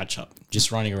iconic catch-up,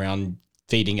 just running around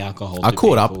feeding alcohol I to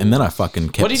caught up people. and then I fucking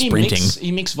What kept did he sprinting. mix?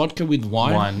 He mixed vodka with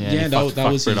wine. Wine, yeah, he that fucked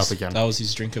was Brit his, up again. that was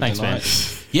his drink of Thanks, the man.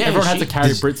 night. Yeah, Everyone had she- to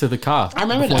carry Brit to the car. I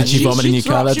remember that. Did she vomit in your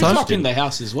car that she time? threw up in the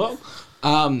house as well.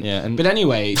 Yeah, and- but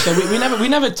anyway, so we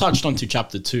never touched on to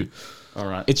chapter 2. All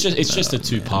right. It's just a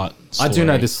 2-part. I do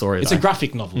know this story, It's though. a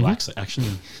graphic novel, actually.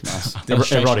 The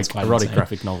illustration's erotic quite insane.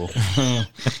 graphic novel.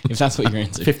 If that's what you're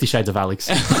into. 50 Shades of Alex.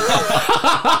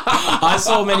 I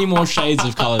saw many more shades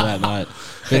of color that night.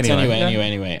 But Anyway,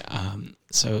 anyway.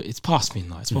 So it's past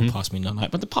midnight. It's well past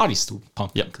midnight, but the party's still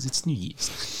pumping Yep. because it's New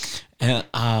Year's. And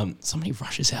somebody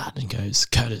rushes out and goes,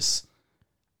 "Curtis,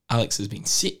 Alex has been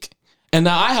sick." And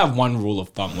now I have one rule of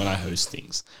thumb when I host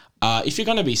things. If you're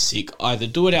going to be sick, either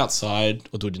do it outside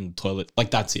or do it in the toilet.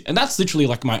 Like, that's it. And that's literally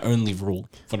like my only rule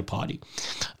for the party.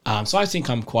 So I think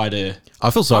I'm quite a... I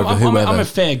feel sorry for I'm whoever. a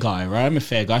fair guy, right? I'm a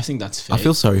fair guy. I think that's fair. I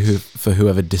feel sorry for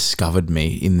whoever discovered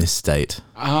me in this state.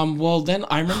 Well, then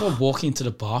I remember walking to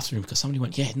the bathroom because somebody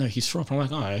went, "Yeah, no, he's threw up." I'm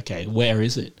like, "Oh, okay. Where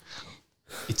is it?"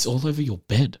 "It's all over your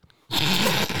bed."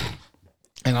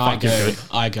 And I go,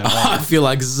 I "Oh, feel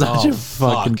like such a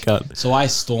fuck." fucking cunt. So I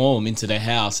storm into the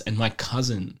house, and my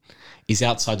cousin is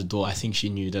outside the door. I think she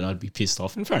knew that I'd be pissed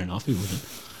off, and fair enough, he wouldn't.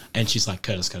 And she's like,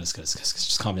 Curtis,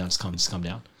 just calm down, just calm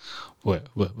down. We're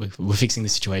fixing the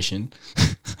situation.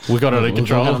 We got it under We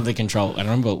control. got under control. And I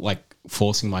remember like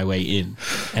forcing my way in,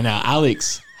 and now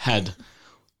Alex had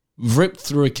ripped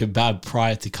through a kebab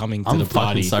prior to coming to I'm the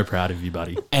party, fucking so proud of you,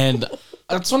 buddy. and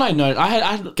that's when I know I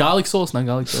had Garlic sauce? No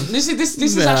garlic sauce. this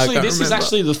is Nah, I actually can't this is remember.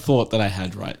 actually the thought that I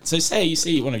had, right? So say you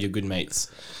see one of your good mates,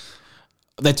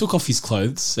 they took off his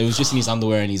clothes, so it was just in his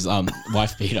underwear and his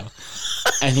wife beater,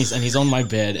 and he's on my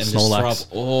bed and just throw up Snorlax.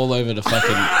 all over the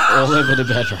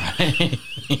bed, right?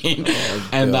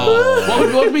 And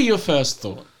what would be your first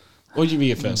thought? What would be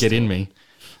your first? Get in me.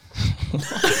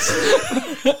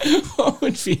 What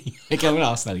would be? Okay, I'm gonna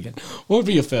ask that again. What would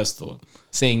be your first thought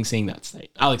seeing that state,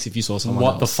 Alex? If you saw someone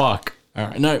What the else. fuck? All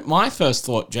right. No, my first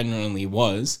thought genuinely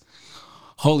was,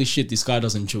 holy shit, this guy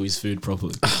doesn't chew his food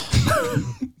properly.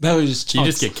 That was just You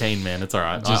just get keen, man. It's all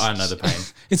right. I know the pain.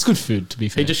 It's good food, to be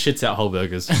fair. He just shits out whole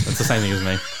burgers. It's the same thing as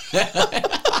me.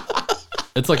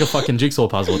 It's like a fucking jigsaw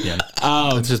puzzle at the end.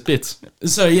 It's just bits.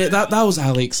 So yeah, that was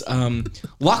Alex.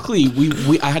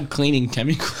 Luckily, I had cleaning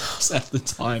chemicals at the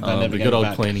time. I never The gave good old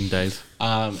back. cleaning days.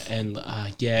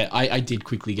 Yeah, I did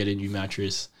quickly get a new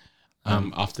mattress.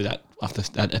 After that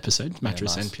episode,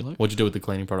 mattress Nice. and pillow. What'd you do with the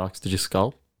cleaning products? Did you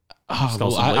skull? Well,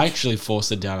 some I bleach? actually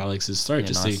forced it down Alex's throat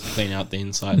just nice. to clean out the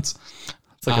insides.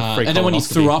 It's like a free And then when he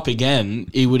colonoscopy. threw up again,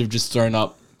 he would have just thrown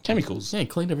up chemicals. Yeah, he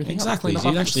cleaned everything Exactly. up. So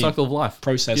Cleaned you up. actually Cycle of life.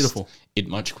 Processed Beautiful. it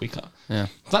much quicker. Yeah.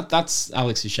 That's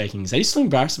Alex is shaking his head. He's still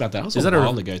embarrassed about that. That was Is a that a-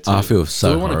 while ago too. I feel Do so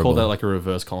we want to call horrible. that like a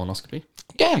reverse colonoscopy?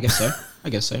 Yeah, I guess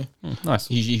so. Nice.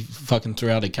 He fucking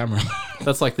threw out a camera.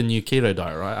 That's like the new keto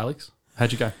diet, right, Alex?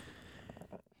 How'd you go?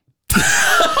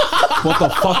 What the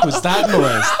fuck was that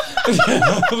noise?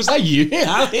 Was that you,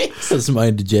 Alex? That's my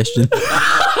indigestion.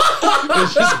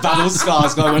 It's just battle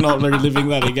scars going. We're not reliving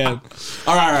that again.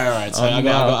 All right. So I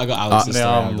got Alex's story.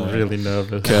 out of the way. really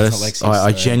nervous. Curtis, Alexis,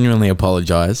 I genuinely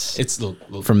apologize It's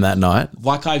look from that night.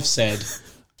 like I've said,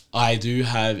 I do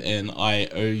have an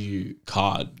IOU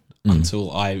card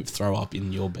until I throw up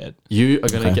in your bed. You're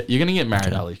gonna get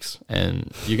married, Alex,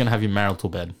 and you're gonna have your marital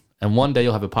bed. And one day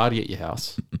you'll have a party at your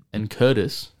house, and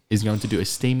Curtis is going to do a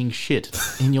steaming shit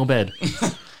in your bed.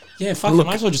 Yeah, fuck. I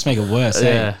might as well just make it worse.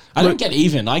 Yeah. Hey? I don't get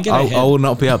even. I get ahead. I will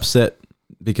not be upset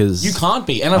because You can't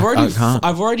be, and I've can't.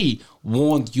 already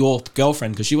warned your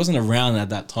girlfriend because she wasn't around at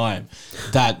that time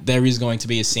that there is going to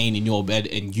be a scene in your bed,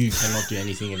 and you cannot do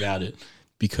anything about it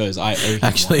because I owe you one.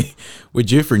 Actually, we're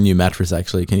due for a new mattress.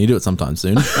 Actually, can you do it sometime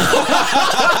soon?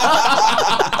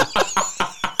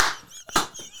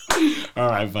 All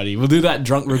right, buddy. We'll do that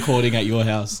drunk recording at your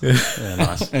house. Yeah,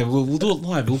 nice. And we'll do it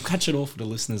live. We'll catch it all for the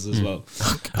listeners as well.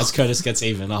 As Curtis gets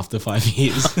even after 5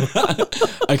 years.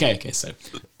 Okay. So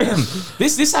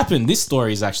this happened. This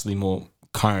story is actually more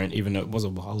current, even though it was a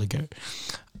while ago.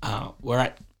 We're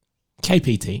at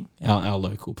KPT, our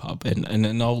local pub, and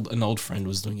an old friend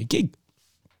was doing a gig.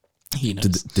 He knows.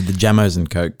 Did the Jamos and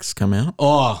Cokes come out?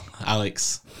 Oh,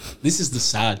 Alex, this is the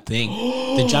sad thing.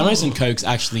 The Jamos and Cokes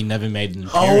actually never made an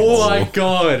appearance. Oh my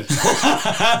god!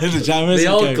 The Jamos The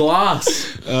and old Cokes.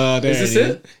 glass. There Is this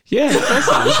it? Yeah.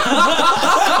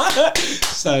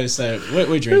 So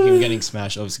we're drinking, we're getting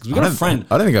smashed, obviously. 'Cause we got a friend.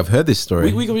 I don't think I've heard this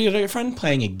story. We got a friend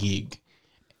playing a gig.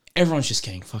 Everyone's just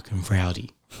getting fucking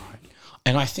rowdy, right?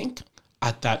 And I think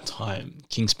at that time,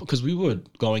 Kings, because we were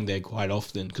going there quite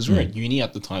often, because we were at uni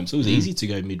at the time, so it was easy to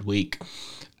go midweek.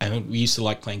 And we used to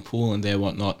like playing pool and there,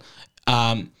 whatnot.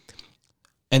 And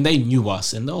they knew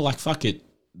us, and they were like, fuck it.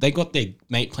 They got their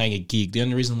mate playing a gig. The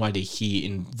only reason why they're here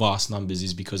in vast numbers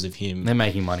is because of him. They're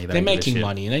making money. They're making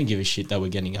money, and they didn't give a shit. They were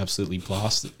getting absolutely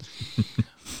blasted.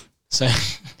 So,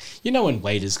 you know when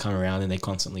waiters come around and they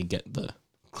constantly get the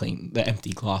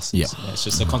empty glasses. Yeah. It's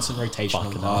just a constant rotation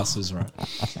of glasses, right?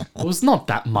 It was not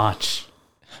that much.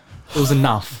 It was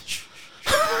enough.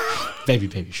 Baby,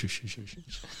 shush.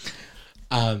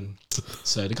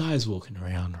 So the guy's walking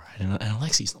around, right? And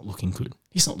Alexi's not looking good.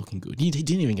 He's not looking good. He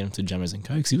didn't even get him to Jamos and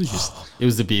Cokes. He was just... It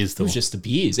was the beers, though. It was just the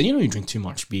beers. And you know, you drink too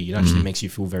much beer, it actually makes you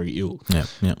feel very ill. Yeah.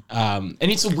 And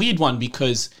it's a weird one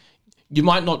because you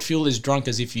might not feel as drunk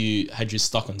as if you had just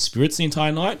stuck on spirits the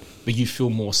entire night, but you feel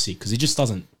more sick because it just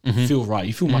doesn't feel right.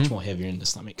 You feel much more heavier in the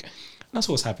stomach. And that's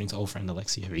what's happening to old friend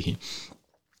Alexi over here.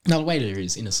 Now, the waiter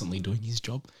is innocently doing his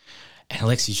job, and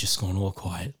Alexi's just gone all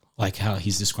quiet, like how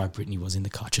he's described Brittany was in the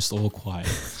car, just all quiet.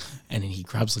 And then he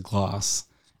grabs a glass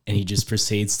and he just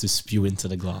proceeds to spew into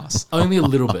the glass. Only a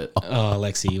little bit. Oh,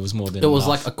 Alexi, it was more than It was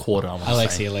enough. like a quarter, I want to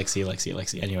say.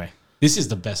 Alexi. Anyway, this is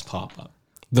the best part.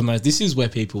 But this is where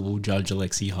people will judge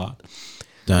Alexi hard.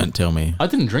 Don't tell me. I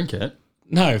didn't drink it.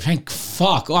 No, thank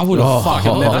fuck. I would have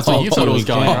fucking never That's what you thought it was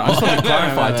going on. I just want to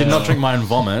clarify. I did not drink my own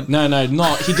vomit. No,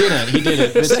 he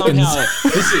didn't. But somehow,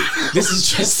 this is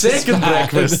just second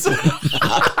breakfast.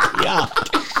 Yeah.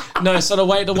 No, so the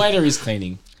waiter is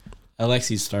cleaning.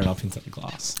 Alexi's thrown up into the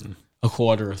glass. A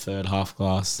quarter, a third, half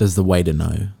glass. Does the waiter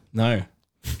know? No.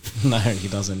 No, he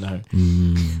doesn't know.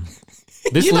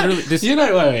 This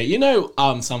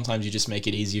Sometimes you just make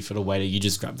it easier for the waiter. You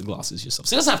just grab the glasses yourself.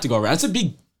 So it doesn't have to go around.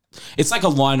 It's like a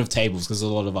line of tables because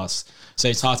there's a lot of us. So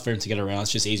it's hard for him to get around.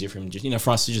 It's just easier for him,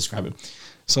 for us to just grab it.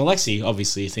 So Alexi,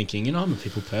 obviously thinking, I'm a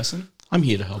people person. I'm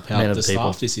here to help out Man of the the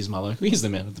people. staff. This is my local. He's the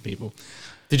man of the people.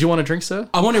 Did you want a drink, sir?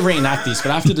 I want to reenact this,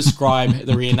 but I have to describe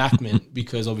the reenactment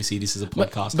because obviously this is a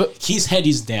podcast. But his head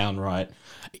is down, right?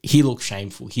 He looks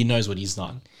shameful. He knows what he's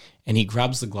done. And he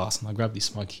grabs the glass, and I grab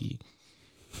this mug here.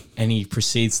 And he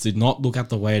proceeds to not look at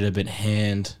the waiter, but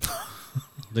hand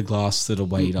the glass to the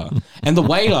waiter. And the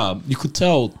waiter, you could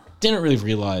tell, didn't really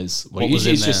realize what was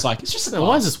in he's there. just like, it's just a glass.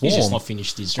 Why is this He's just warm? not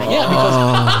finished his drink. Yeah,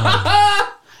 because...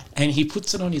 and he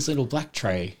puts it on his little black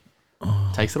tray,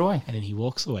 takes it away. and then he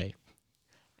walks away.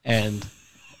 And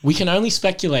we can only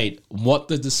speculate what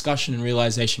the discussion and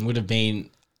realization would have been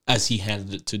as he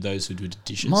handed it to those who do the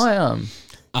dishes.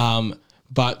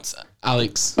 But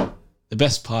Alex, the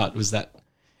best part was that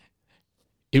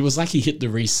it was like he hit the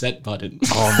reset button.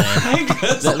 Oh, man.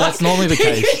 That's normally the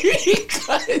case.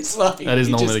 It's like That is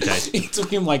he normally the case. It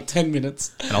took him like 10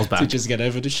 minutes And I was to back. just get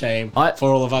over the shame I- for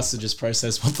all of us to just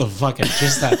process what the fuck had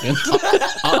just happened.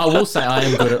 I will say I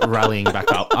am good at rallying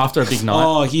back up after a big night.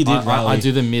 Oh, he did rally. I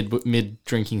do the mid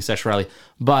drinking sesh rally,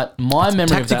 but my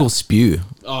memory Tactical of that, spew.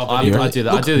 Oh, I do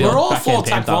that. I do the we're all backhand for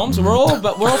tack panther. bombs. We're all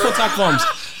for tack bombs.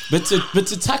 But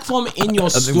to tack bomb in your I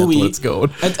think that's what schoolie, it's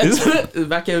called. Isn't it the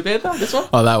backhand panther? This one.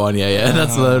 Oh, that one. Yeah.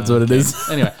 That's what it is.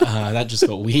 Anyway, that just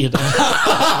got weird.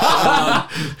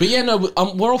 But yeah, no,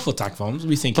 we're all for tack bombs.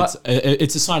 We think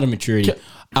it's a sign of maturity.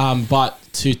 But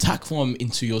to tack bomb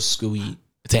into your schoolie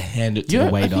to hand it to the I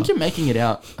waiter. think you're making it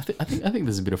out. I think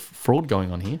there's a bit of fraud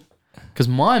going on here, because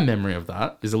my memory of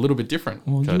that is a little bit different.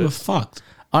 Well, you were Curtis. fucked.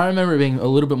 I remember it being a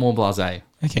little bit more blasé.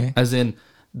 Okay. As in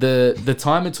the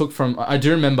time it took from I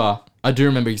do remember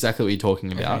exactly what you're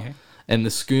talking about. Okay. And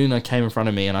the schooner came in front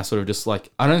of me and I sort of just like,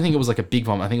 I don't think it was like a big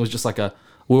vomit. I think it was just like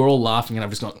we were all laughing and I've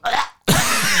just gone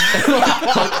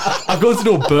I've gone to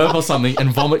do a burp or something and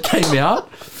vomit came out.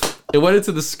 It went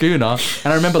into the schooner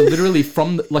and I remember literally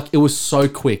it was so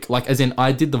quick. Like as in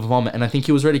I did the vomit and I think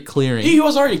he was already clearing. He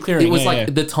was already clearing. It was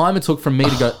the time it took from me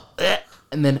to go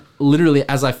and then literally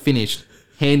as I finished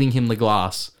handing him the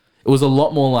glass, it was a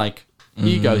lot more like, here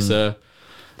you go, sir.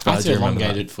 I had do to remember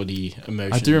elongate that. it for the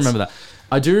emotions. I do remember that.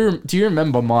 Do you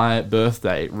remember my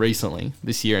birthday recently?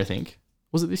 This year, I think.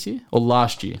 Was it this year or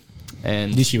last year?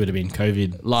 And This year would have been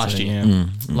COVID. Last so, year. yeah.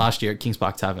 last year at Kings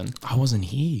Park Tavern. I wasn't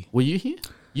here. Were you here?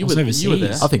 You was were overseas.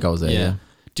 there. I think I was there. Yeah.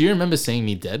 Do you remember seeing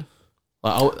me dead?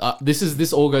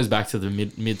 This all goes back to the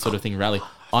mid sort of thing rally.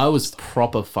 I was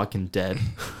proper fucking dead.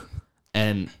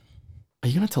 And are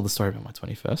you going to tell the story about my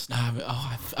 21st?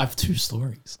 I have two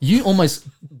stories.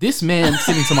 This man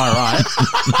sitting to my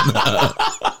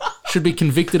right should be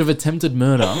convicted of attempted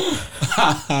murder.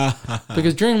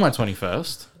 Because during my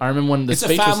 21st, I remember when the It's a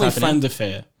speech was family happening. friend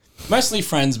affair. Mostly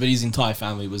friends, but his entire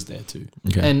family was there too.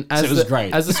 Okay. And as So it was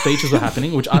great. as the speeches were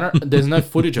happening, which there's no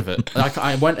footage of it. Like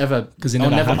I won't ever, because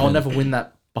I'll never win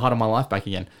that part of my life back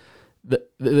again.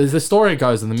 The story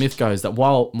goes and the myth goes that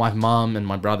while my mum and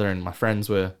my brother and my friends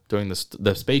were doing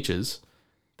the speeches,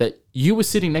 that you were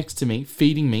sitting next to me,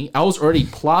 feeding me. I was already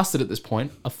plastered at this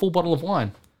point, a full bottle of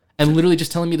wine, and literally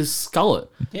just telling me to scull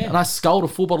it. Yeah. And I sculled a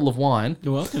full bottle of wine.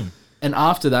 You're welcome. And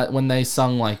after that, when they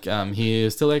sung like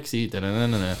 "Here's to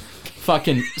Lexi,"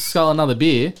 fucking scull another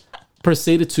beer,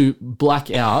 proceeded to black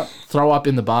out, throw up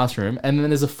in the bathroom, and then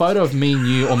there's a photo of me and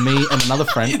you, or me and another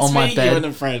friend on my bed, You and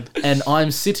a friend. and I'm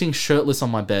sitting shirtless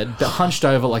on my bed, but hunched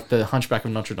over like the Hunchback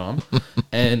of Notre Dame,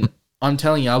 and I'm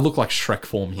telling you, I look like Shrek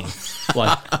form here.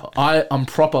 Like I'm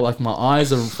proper, like my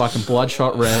eyes are fucking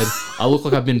bloodshot red. I look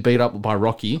like I've been beat up by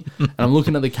Rocky, and I'm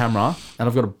looking at the camera, and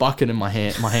I've got a bucket in my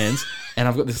hands, and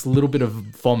I've got this little bit of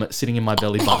vomit sitting in my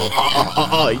belly button.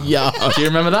 Oh, yeah. Do you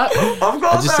remember that?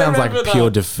 It just sounds like pure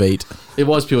defeat. It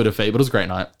was pure defeat, but it was a great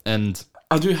night. And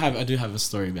I do have a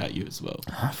story about you as well.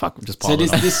 fuck, just So piled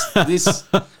it up. this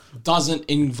doesn't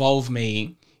involve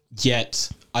me, yet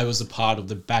I was a part of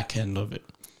the back end of it.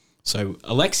 So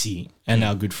Alexi and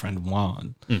our good friend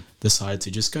Juan decided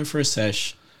to just go for a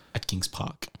sesh at Kings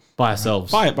Park. By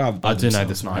ourselves. By I do know themselves,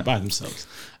 this night. right, by themselves.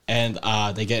 And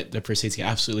they proceed to get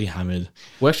absolutely hammered.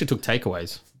 We actually took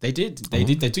takeaways. They did.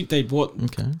 They bought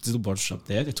Okay. this little bottle shop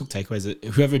there. They took takeaways.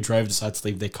 Whoever drove decided to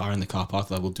leave their car in the car park.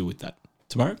 They will deal with that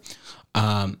tomorrow.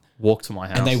 Walked to my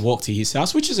house. And they walked to his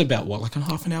house, which is about what, like a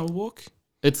half an hour walk?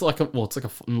 It's like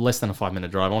less than a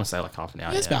 5-minute drive. I want to say like half an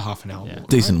hour. Yeah, it's about half an hour walk.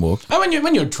 Decent walk. And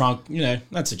when you're drunk,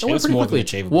 that's achievable. It's more than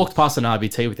achievable. Walked past an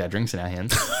RBT with our drinks in our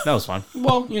hands. That was fun.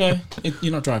 Well, you're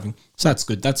not driving, so that's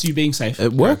good. That's you being safe.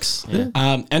 It works. Yeah.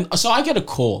 And so I get a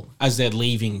call as they're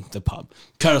leaving the pub.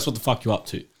 Curtis, what the fuck you up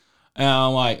to? And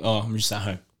I'm like, oh, I'm just at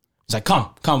home. He's like,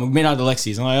 come, we'll meet out at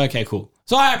Lexi's. I'm like, okay, cool.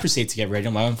 So I proceed to get ready.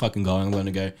 I'm like, I'm fucking going. I'm going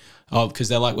to go. Oh, because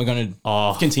they're like, we're going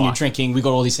to continue drinking. We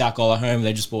got all this alcohol at home.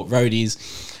 They just bought roadies.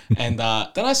 And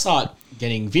then I start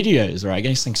getting videos, right?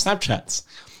 Getting some Snapchats.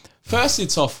 First,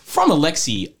 it's off from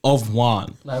Alexi of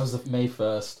Juan. That was May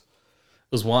 1st. It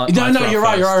was Juan. No, you're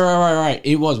right.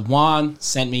 It was Juan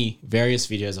sent me various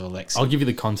videos of Alexi. I'll give you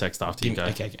the context after you go.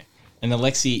 Okay. And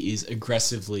Alexi is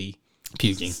aggressively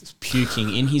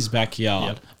Puking. in his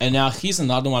backyard. Yep. And now he's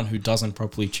another one who doesn't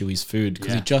properly chew his food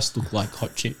because it just looked like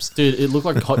hot chips. Dude, it looked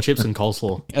like hot chips and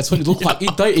coleslaw. That's what it looked like.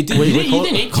 It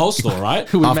didn't eat coleslaw,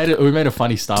 right? We made a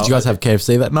funny start. Did you guys have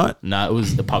KFC that night? No, it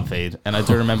was the pub feed. And I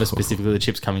do remember specifically the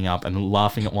chips coming up and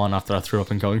laughing at one after I threw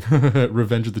up and going,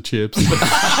 revenge of the chips.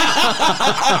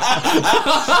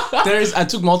 I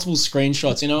took multiple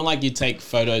screenshots. Like you take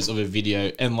photos of a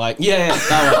video and like,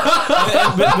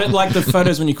 that one. but like the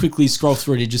photos, when you quickly scroll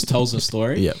through it just tells a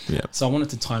story. Yep. So I wanted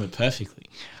to time it perfectly.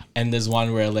 And there's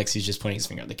one where Alexi's just pointing his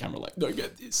finger at the camera like, don't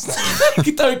get this.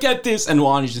 Don't get this. And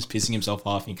Juan is just pissing himself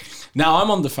laughing. Now I'm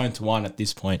on the phone to Juan at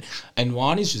this point, and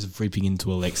Juan is just ripping into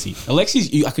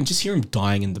Alexi. I can just hear him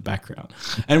dying in the background.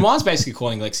 And Juan's basically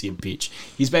calling Alexi a bitch.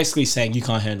 He's basically saying, you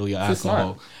can't handle your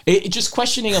alcohol. Just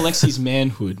questioning Alexi's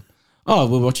manhood. Oh,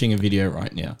 we're watching a video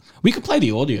right now. We could play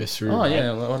the audio through. Oh, right?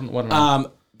 yeah.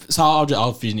 What So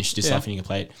I'll finish this off and you can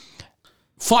play it.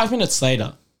 5 minutes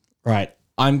later, right,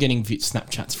 I'm getting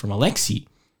Snapchats from Alexi.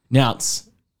 Now it's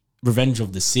Revenge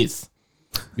of the Sith.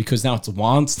 Because now it's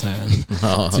Juan's turn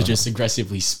to just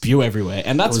aggressively spew everywhere.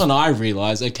 And that's when I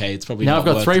realised, okay, it's probably now not I've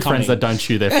got worth 3 coming. friends that don't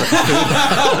chew their food.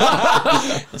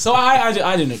 So I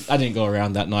didn't go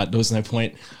around that night. There was no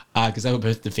point because they were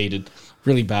both defeated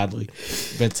really badly.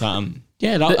 But I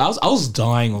was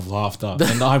dying of laughter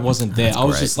and I wasn't there. I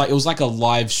was just like, it was like a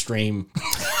live stream.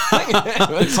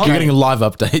 You're getting live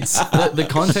updates. The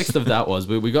context of that was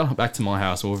we got back to my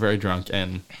house. We were very drunk,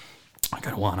 and I go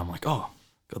to Juan. I'm like, oh,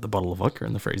 got the bottle of vodka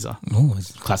in the freezer. Oh,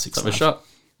 it's classic Have a stuff. shot.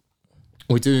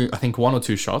 We do, I think, 1 or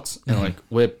 2 shots, and like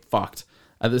we're fucked.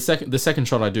 At the second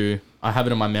shot I do, I have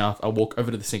it in my mouth. I walk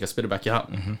over to the sink. I spit it back out.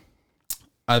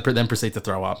 I then proceed to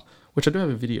throw up, which I do have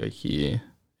a video here.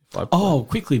 Oh,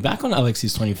 quickly, back on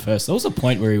Alexi's 21st, there was a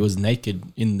point where he was naked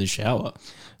in the shower,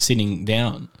 sitting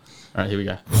down. All right, here we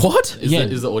go. What? Is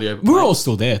the audio? We were all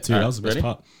still there too. All right, that was the best ready?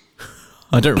 part.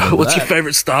 I don't remember What's that. your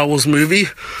favorite Star Wars movie?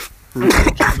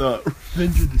 Revenge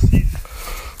of the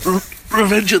Sith.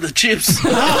 Revenge of the Chips.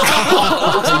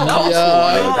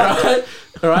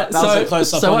 All right. That was a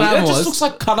close up. So what It happened just was, looks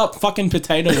like cut up fucking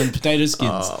potato and potato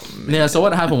skins. yeah. So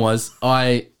what happened was,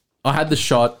 I had the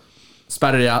shot,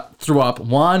 spat it out, threw up.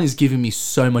 Juan is giving me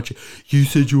so much. You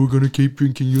said you were gonna keep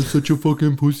drinking. You're such a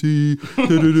fucking pussy.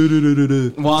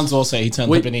 Juan's also, he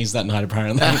turned Lebanese that night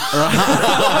apparently.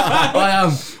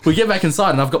 We get back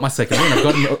inside and I've got my second win.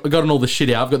 I've gotten all the shit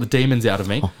out. I've got the demons out of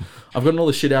me. I've gotten all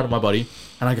the shit out of my body.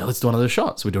 And I go, let's do another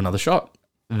shot. So we do another shot.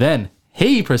 Then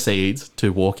he proceeds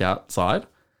to walk outside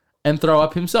and throw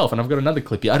up himself. And I've got another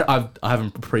clip here. I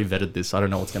haven't pre-vetted this. I don't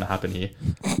know what's going to happen here.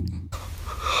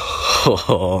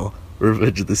 Oh,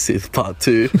 Revenge of the Sith Part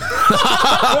 2. Did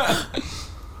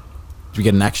we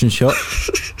get an action shot?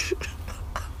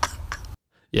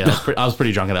 Yeah, I was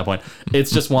pretty drunk at that point.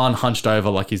 It's just one hunched over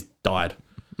like he's died.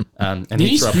 And Did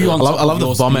he threw up. spew on I top love of the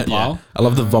your vomit. spew pile? I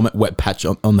love the vomit wet patch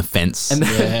on the fence. And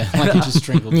Yeah, like he just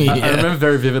strangled me. I remember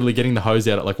very vividly getting the hose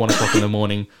out at like 1 o'clock in the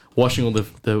morning, washing all the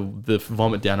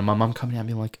vomit down, and my mum coming out and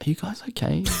being like, "Are you guys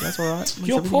okay? You guys all right? Is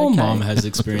Your everything poor okay?" mum has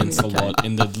experienced a lot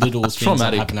in the little things that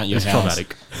Traumatic. happen at your It's house.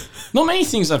 traumatic. Not many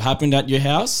things have happened at your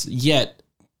house, yet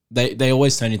they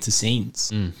always turn into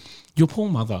scenes. Your poor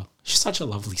mother. She's such a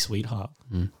lovely sweetheart.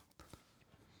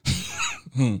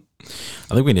 I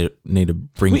think we need to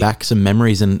bring back some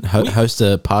memories and host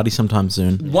a party sometime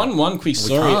soon. One quick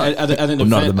story can't. at an Well,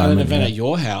 not at event, the moment, yeah. at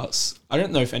your house. I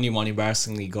don't know if anyone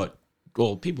embarrassingly got.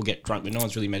 Well, people get drunk, but no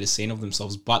one's really made a scene of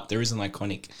themselves. But there is an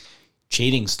iconic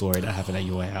cheating story that happened at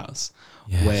your house,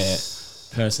 where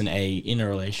person A in a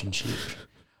relationship,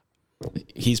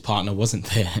 his partner wasn't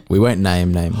there. We won't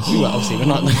name names. Obviously, we're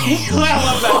not.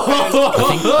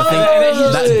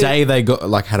 That day they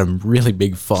had a really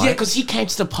big fight. Yeah, because he came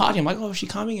to the party. I'm like, oh, is she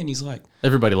coming? And he's like,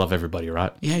 Everybody love everybody,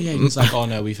 right? yeah. He's like, oh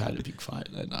no, we've had a big fight.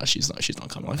 No, she's not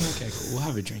coming. I'm like, okay, cool. We'll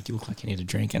have a drink. You look like you need a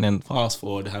drink. And then fast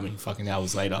forward how many fucking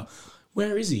hours later,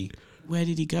 where is he? Where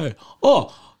did he go?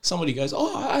 Oh, somebody goes,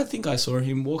 oh, I think I saw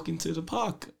him walk into the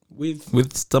park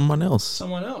with someone else.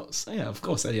 someone else. Yeah, of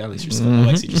course. At least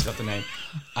Alexi just got the name.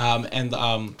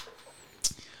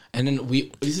 And then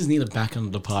this is near the back end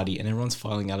of the party, and everyone's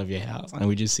filing out of your house, and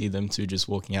we just see them two just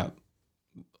walking out,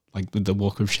 like with the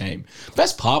walk of shame.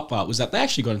 Best part was that they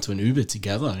actually got into an Uber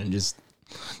together and just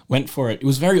went for it. It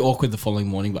was very awkward the following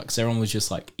morning, because everyone was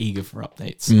just like eager for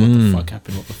updates. What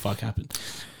the fuck happened?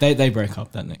 They broke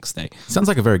up that next day. Sounds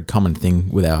like a very common thing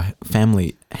with our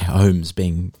family homes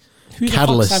being Who the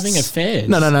catalysts. fuck's having affairs?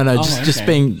 No. Oh, Just okay.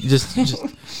 being just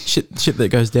shit that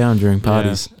goes down during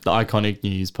parties. Yeah, the iconic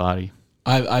New Year's party.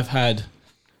 I've had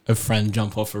a friend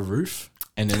jump off a roof,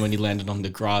 and then when he landed on the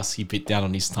grass, he bit down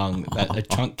on his tongue. That a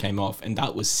chunk came off, and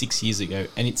that was 6 years ago,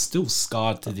 and it's still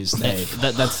scarred to this day.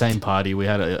 That same party, we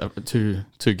had two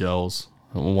girls.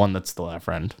 One that's still our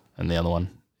friend, and the other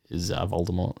one is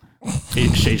Voldemort.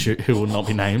 Who will not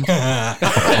be named.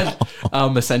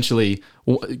 Essentially,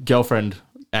 girlfriend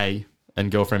A and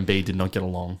girlfriend B did not get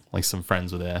along. Like some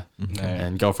friends were there,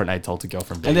 and girlfriend A told to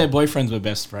girlfriend B. And their boyfriends were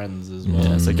best friends as well.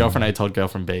 Yeah, so girlfriend A told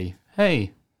girlfriend B,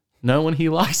 "Hey, no one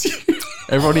here likes you.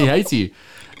 Everyone here hates you."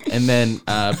 And then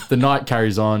the night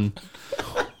carries on.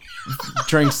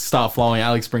 Drinks start flowing.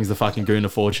 Alex brings the fucking goon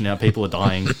of fortune out. People are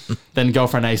dying. Then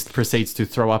girlfriend A proceeds to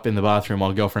throw up in the bathroom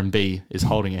while girlfriend B is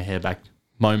holding her hair back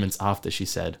moments after she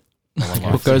said,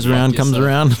 What goes around comes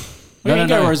around. When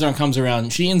Rose comes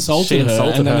around, she insulted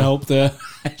her and then helped her.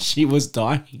 She was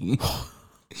dying.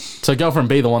 So girlfriend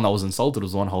B, the one that was insulted,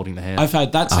 was the one holding the hair. I've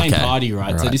had that same Okay. party,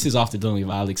 right? So Right. this is after dealing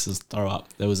with Alex's throw up.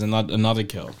 There was another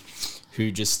girl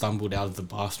who just stumbled out of the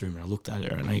bathroom, and I looked at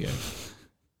her and I go,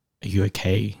 "Are you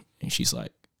okay?" And she's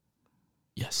like,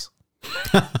 "Yes."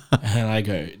 And I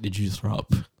go, "Did you throw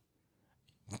up?"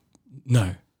 "No."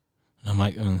 And I'm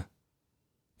like,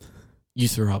 "You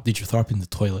threw up. Did you throw up in the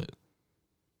toilet?"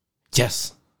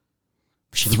 "Yes."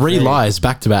 She looked 3 very- lies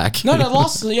back to back. No,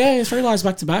 yeah, 3 lies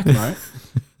back to back, right?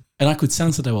 And I could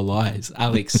sense that they were lies.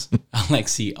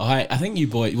 Alexi, I think you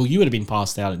you would have been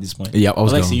passed out at this point. Yeah, I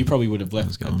was Alexi, gone. you probably would have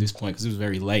left at this point because it was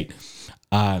very late.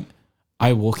 I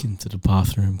walk into the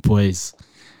bathroom, boys.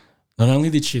 Not only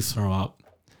did she throw up,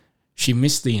 she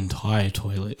missed the entire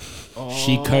toilet.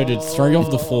 She coated 3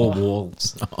 of the 4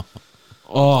 walls.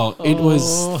 Oh, it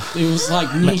was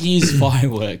like New Year's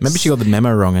fireworks. Maybe she got the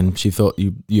memo wrong and she thought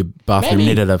your bathroom Maybe.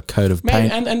 needed a coat of Maybe,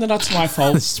 paint. and then that's my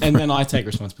fault, and then I take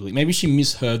responsibility. Maybe she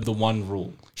misheard the one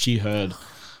rule. She heard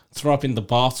throw up in the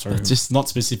bathroom, not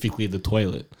specifically the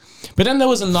toilet. But then there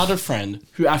was another friend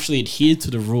who actually adhered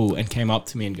to the rule and came up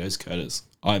to me and goes, "Curtis,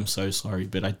 I'm so sorry,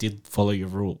 but I did follow your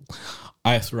rule.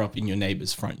 I threw up in your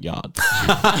neighbor's front yard."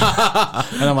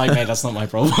 And I'm like, "Mate, that's not my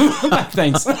problem."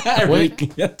 Thanks.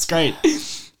 That's great.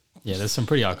 Yeah, there's some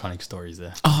pretty iconic stories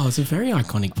there. Oh, it's a very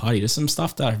iconic party. There's some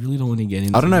stuff that I really don't want to get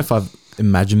into. I don't know if I've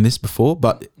imagined this before,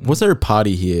 but was there a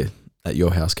party here at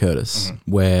your house, Curtis,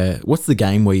 where what's the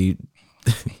game where you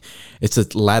it's a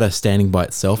ladder standing by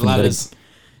itself and Ladders.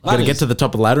 you got to get to the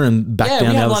top of the ladder and back Yeah, down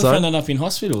we the had other one side? friend end up in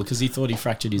hospital because he thought he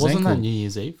fractured his Wasn't ankle. that New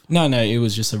Year's Eve? No, it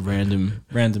was just a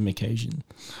random occasion.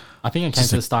 I think I came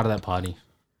to the start of that party.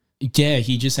 Yeah,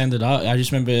 he just ended up. I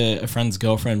just remember a friend's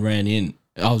girlfriend ran in.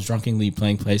 I was drunkenly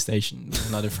playing PlayStation with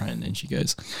another friend, and she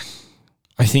goes,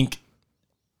 "I think,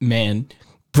 man,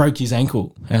 broke his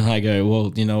ankle." And I go,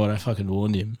 "Well, you know what? I fucking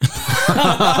warned him."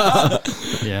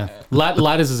 Yeah.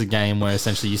 Ladders is a game where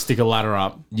essentially you stick a ladder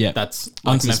up. Yeah. That's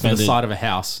like meant for the Unsuspended. side of a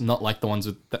house, not like the ones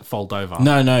that fold over.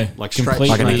 No, Like completely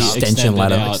like an extension extended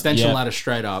ladder. out. Extension Yeah. ladder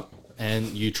straight up, and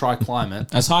you try climb it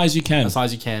as high as you can. as high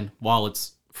as you can while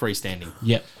it's freestanding.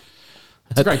 Yep.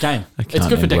 It's a great game. It's can't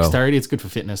good for end well. dexterity. It's good for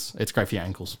fitness. It's great for your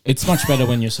ankles. It's much better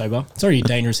when you're sober. It's already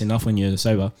dangerous enough when you're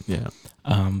sober. Yeah.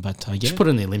 But yeah, Just put it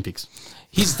in the Olympics.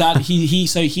 his dad.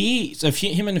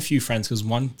 Him and a few friends, because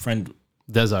one friend.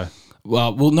 Dezo.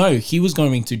 Well, no, he was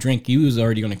going to drink. He was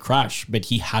already going to crash, but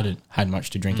he hadn't had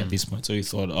much to drink at this point. So he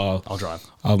thought, "Oh, I'll drive.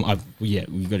 we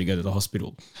got to go to the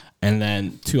hospital." And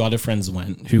then two other friends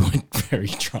went, who went very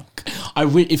drunk.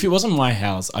 If it wasn't my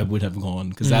house, I would have gone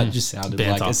because that just sounded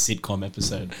Banter. like a sitcom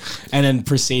episode. And then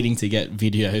proceeding to get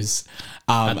videos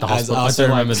At the hospital. I do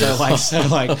remember this.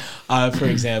 for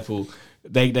example,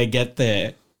 they get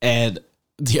there and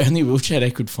the only wheelchair they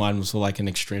could find was for like an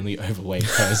extremely overweight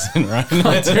person, right?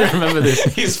 I do remember this.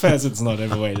 His person's not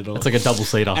overweight at all. It's like a double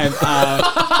seater.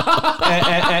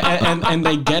 And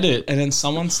they get it, and then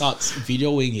someone starts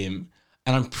videoing him,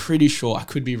 and I'm pretty sure, I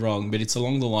could be wrong, but it's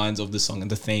along the lines of the song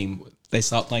and the theme. They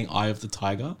start playing "Eye of the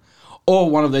Tiger," or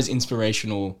one of those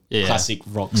inspirational classic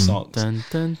rock songs. Dun,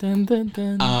 dun, dun, dun,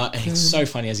 dun. And it's so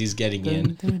funny as he's getting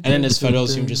in, and then there's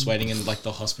photos of him just waiting in like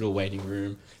the hospital waiting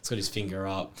room. He's got his finger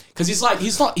up because he's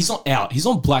not out. He's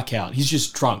not blackout. He's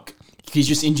just drunk. He's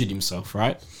just injured himself,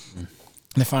 right? And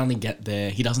they finally get there.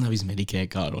 He doesn't have his Medicare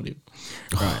card on him,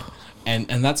 right? And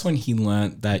that's when he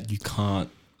learned that you can't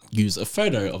use a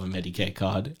photo of a Medicare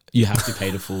card. You have to pay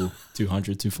the full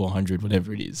 200 to 400,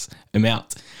 whatever it is,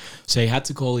 amount. So he had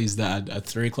to call his dad at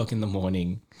 3:00 in the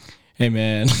morning. Hey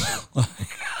man,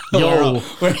 Yo.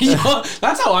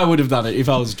 that's how I would have done it if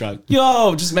I was drunk.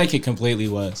 Yo, just make it completely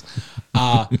worse.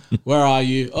 Where are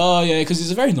you? Oh yeah, because he's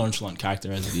a very nonchalant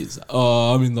character as it is.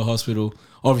 Oh, I'm in the hospital.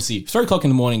 Obviously, 3:00 in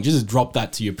the morning. Just drop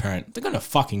that to your parent. They're gonna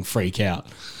fucking freak out.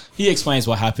 He explains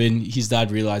what happened. His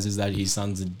dad realizes that his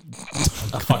son's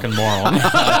A fucking moron. he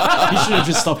should have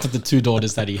just stopped at the two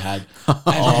daughters that he had.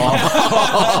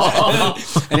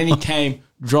 And then he came,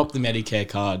 dropped the Medicare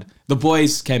card. The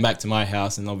boys came back to my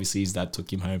house, and obviously his dad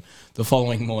took him home. The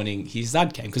following morning, his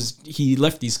dad came because he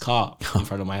left his car in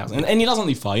front of my house. And he doesn't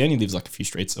live far. He only lives like a few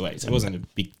streets away, so it wasn't a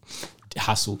big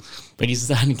hassle. But his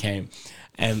dad came,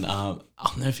 and I'll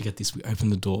never forget this. We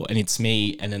opened the door, and it's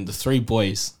me, and then the three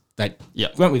boys that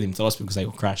went with him to the hospital because they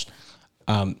all crashed.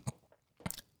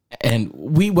 And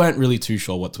we weren't really too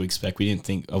sure what to expect. We didn't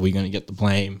think, are we going to get the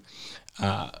blame?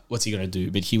 What's he going to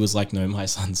do? But he was like, no, my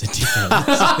son's a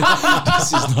dickhead.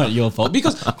 This is not your fault.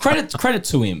 Because credit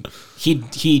to him.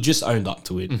 He just owned up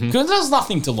to it. Because there's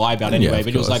nothing to lie about anyway. of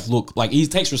But it was course. like, look, like he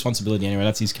takes responsibility anyway.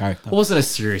 That's his character. Was it a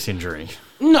serious injury?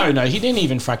 No, he didn't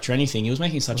even fracture anything. He was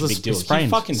making such a was big deal. He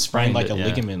sprained- fucking sprained like a sprained it,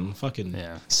 yeah. ligament. Fucking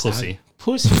Pussy.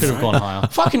 Pussy. Could have gone higher.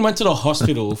 Fucking went to the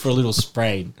hospital for a little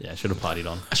sprain. Yeah, should have partied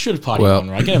on. I should have partied Well- on,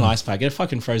 right? Get an ice pack, get a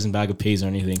fucking frozen bag of peas or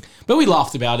anything. But we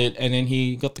laughed about it, and then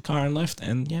he got the car and left,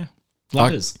 and yeah,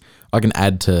 ladders. I can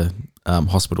add to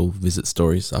hospital visit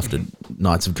stories after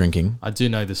nights of drinking. I do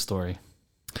know this story.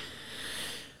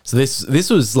 So this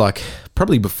was like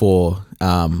probably before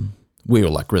we were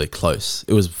like really close.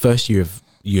 It was first year of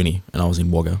uni, and I was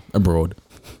in Wagga abroad.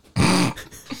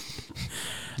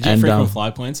 Did you have frequent fly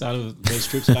points out of those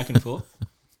trips back and forth?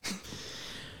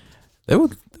 They were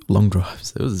long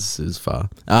drives. It was far.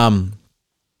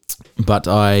 But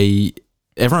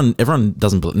everyone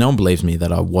doesn't. No one believes me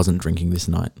that I wasn't drinking this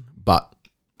night. But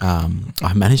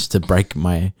I managed to break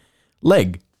my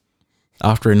leg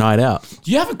after a night out.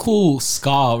 Do you have a cool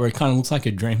scar where it kind of looks like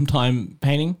a Dreamtime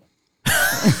painting?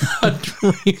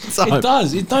 It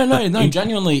does. No,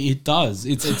 genuinely, it does.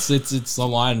 It's a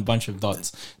line, a bunch of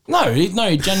dots. No,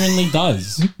 it genuinely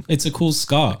does. It's a cool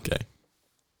scar. Okay.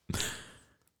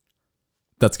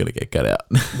 That's gonna get cut out.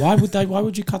 Why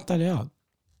would you cut that out?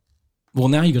 Well,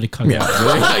 now you got to cut it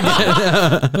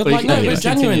out. But like, no, but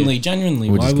genuinely,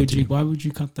 We'll why just would you? continue. Why would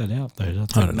you cut that out though?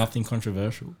 That's like nothing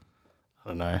controversial. I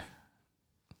don't know.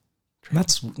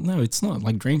 It's not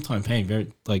like Dreamtime painting.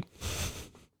 Very like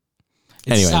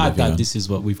It's Anyway, sad moving that on. this is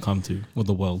what we've come to with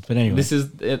the world. But anyway,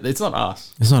 It's not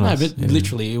us. It's not no, us. but Yeah.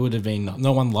 literally, it would have been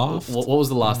no one laughed. What was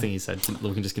the last thing you said?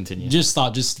 We can just continue. Let's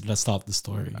start the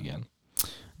story again.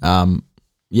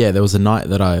 Yeah, there was a night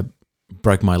that I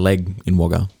broke my leg in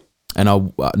Wagga, and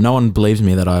no one believes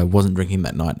me that I wasn't drinking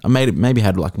that night. I maybe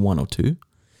had like one or two,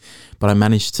 but I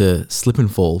managed to slip and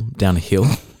fall down a hill,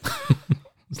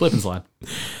 Slip and slide.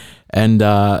 and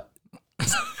I'm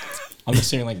just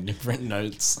hearing like different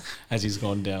notes as he's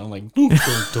gone down, like dunk,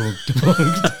 dunk, dunk,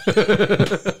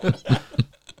 dunk.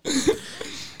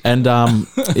 and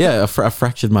yeah, I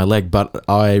fractured my leg, but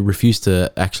I refused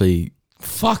to actually.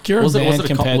 Fuck, you're Was a it man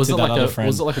compared to that like other a friend.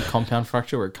 was it like a compound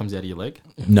fracture where it comes out of your leg?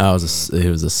 No, it was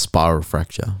a spiral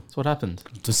fracture. That's what happened.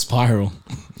 The spiral.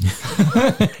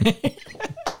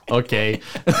 Okay.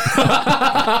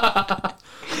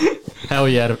 How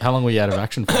long were you out of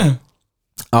action for?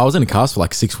 I was in a cast for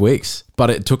like 6 weeks, but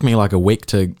it took me like a week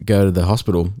to go to the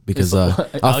hospital because I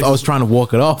was trying to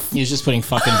walk it off. He was just putting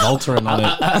fucking Voltaren on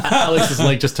it. Alex's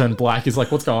leg just turned black. He's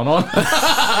like, "What's going on?"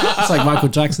 It's like Michael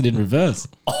Jackson in reverse.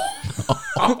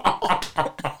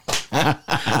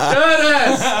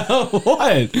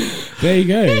 What? There you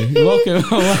go.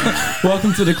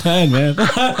 Welcome to the clan, man.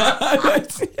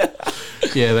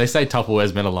 Yeah, they say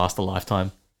Tupperware's meant to last a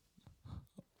lifetime.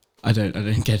 I don't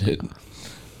get it.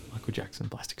 Michael Jackson,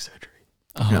 plastic surgery.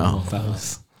 Oh, No. that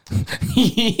was.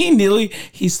 He nearly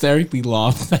hysterically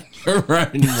laughed at your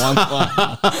own one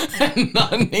line,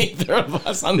 and neither of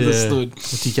us understood.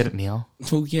 Do you get it now?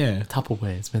 Well, yeah.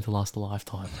 Tupperware, it's meant to last a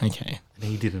lifetime. Okay. And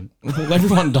he didn't. Well,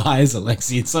 everyone dies,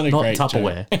 Alexi. It's not a Not great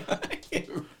Tupperware.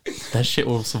 That shit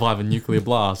will survive a nuclear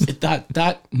blast. joke. That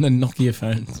the Nokia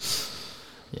phones.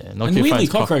 Yeah, And Nokia weirdly, phones,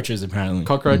 cockroaches apparently.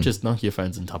 cockroaches, Nokia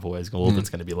phones, and Tupperware is all that's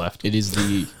going to be left. It is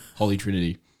the Holy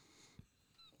Trinity.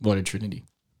 What a Trinity.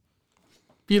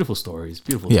 Beautiful stories,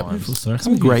 beautiful Yeah. times.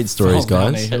 Some great stories,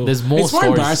 guys. There's more It's more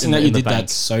stories embarrassing in that the- you in the did that bank.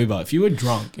 sober. If you were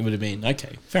drunk, it would have been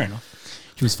okay. Fair enough.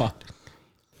 He was fucked.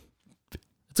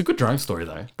 It's a good drunk story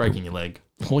though. Breaking your leg.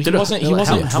 Well, he Did it- wasn't. He how-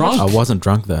 wasn't how drunk. I wasn't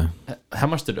drunk though. How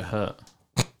much did it hurt?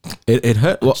 It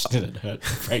hurt. Well, Did it hurt?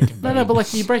 Break a No, but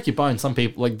like you break your bone. Some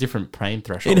people like different pain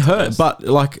thresholds. it I hurt, guess. but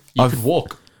like you could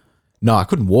walk. no, I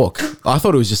couldn't walk. I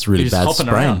thought it was just a really You're just bad hopping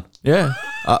sprain. around. Yeah,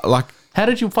 like How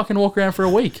did you fucking walk around for a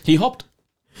week? He hopped.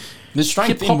 The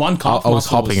strength in one I calf was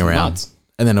muscle hopping around, nuts.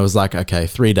 and then it was like, okay,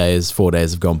 3 days, 4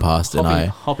 days have gone past, and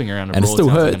Hopping around and it abroad still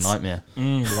sounds hurts. like a nightmare.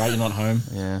 You're right, you're not home.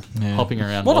 Yeah. Yeah. Hopping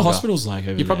around. What are Wagga. hospitals like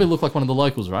over You there? probably look like one of the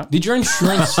locals, right? Did your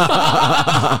insurance?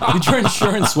 Did your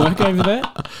insurance work over there?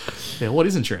 Yeah. What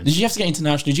is insurance? Did you have to get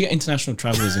international? Did you get international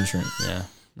travelers insurance? Yeah.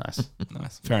 Nice.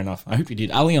 Nice, fair enough. I hope you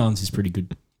did. Allianz is pretty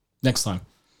good. Next time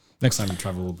you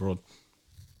travel abroad.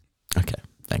 okay,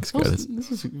 thanks, guys.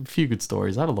 This is a few good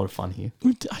stories. I had a lot of fun here.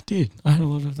 I did. I had a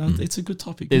lot of that. It's a good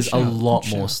topic. Good There's a shout. lot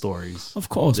Good more shout. stories. Of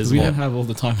course, There's we more. don't have all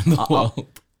the time in the world.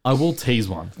 I will tease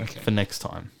one Okay. for next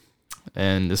time.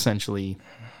 And essentially,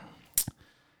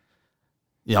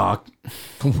 yeah,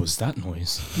 What was that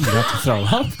noise? You have to throw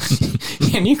up.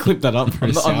 Can you clip that up for a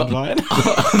I'm soundbite?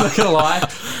 I'm not gonna lie.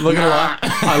 I'm not gonna lie.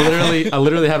 I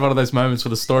literally had one of those moments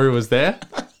where the story was there,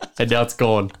 and now it's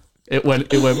gone. It went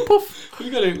poof. We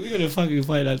gotta fucking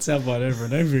play that soundbite over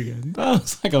and over again. That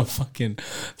was like a fucking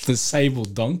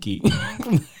disabled donkey.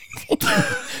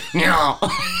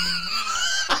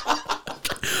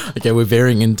 Okay, we're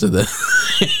veering into the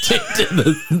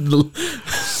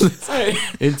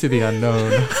Into the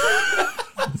unknown.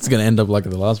 it's gonna end up like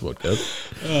the last podcast.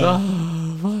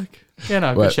 Oh fuck. Yeah,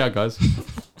 no, What? good shout, guys.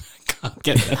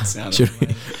 Get that sound. Should we?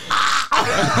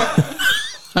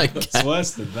 It's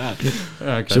worse than that. All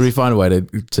right, guys. Should we find a way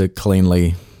to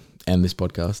cleanly end this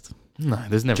podcast? No,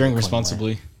 there's never. Drink a clean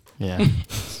responsibly. way. Yeah.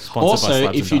 Sponsored by Also,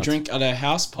 Slabs if and you Duds. drink at a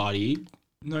house party,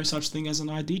 no such thing as an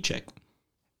ID check.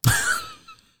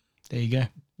 There you go.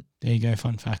 There you go.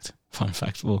 Fun fact. Fun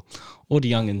fact for all the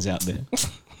youngins out there.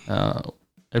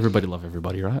 Everybody love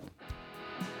everybody, right?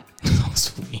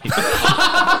 That's weird. That's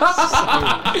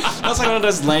like one of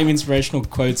those lame inspirational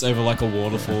quotes over like a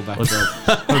waterfall backdrop.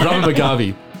 Robert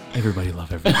Mugabe. Everybody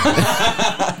love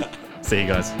everybody. See you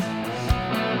guys.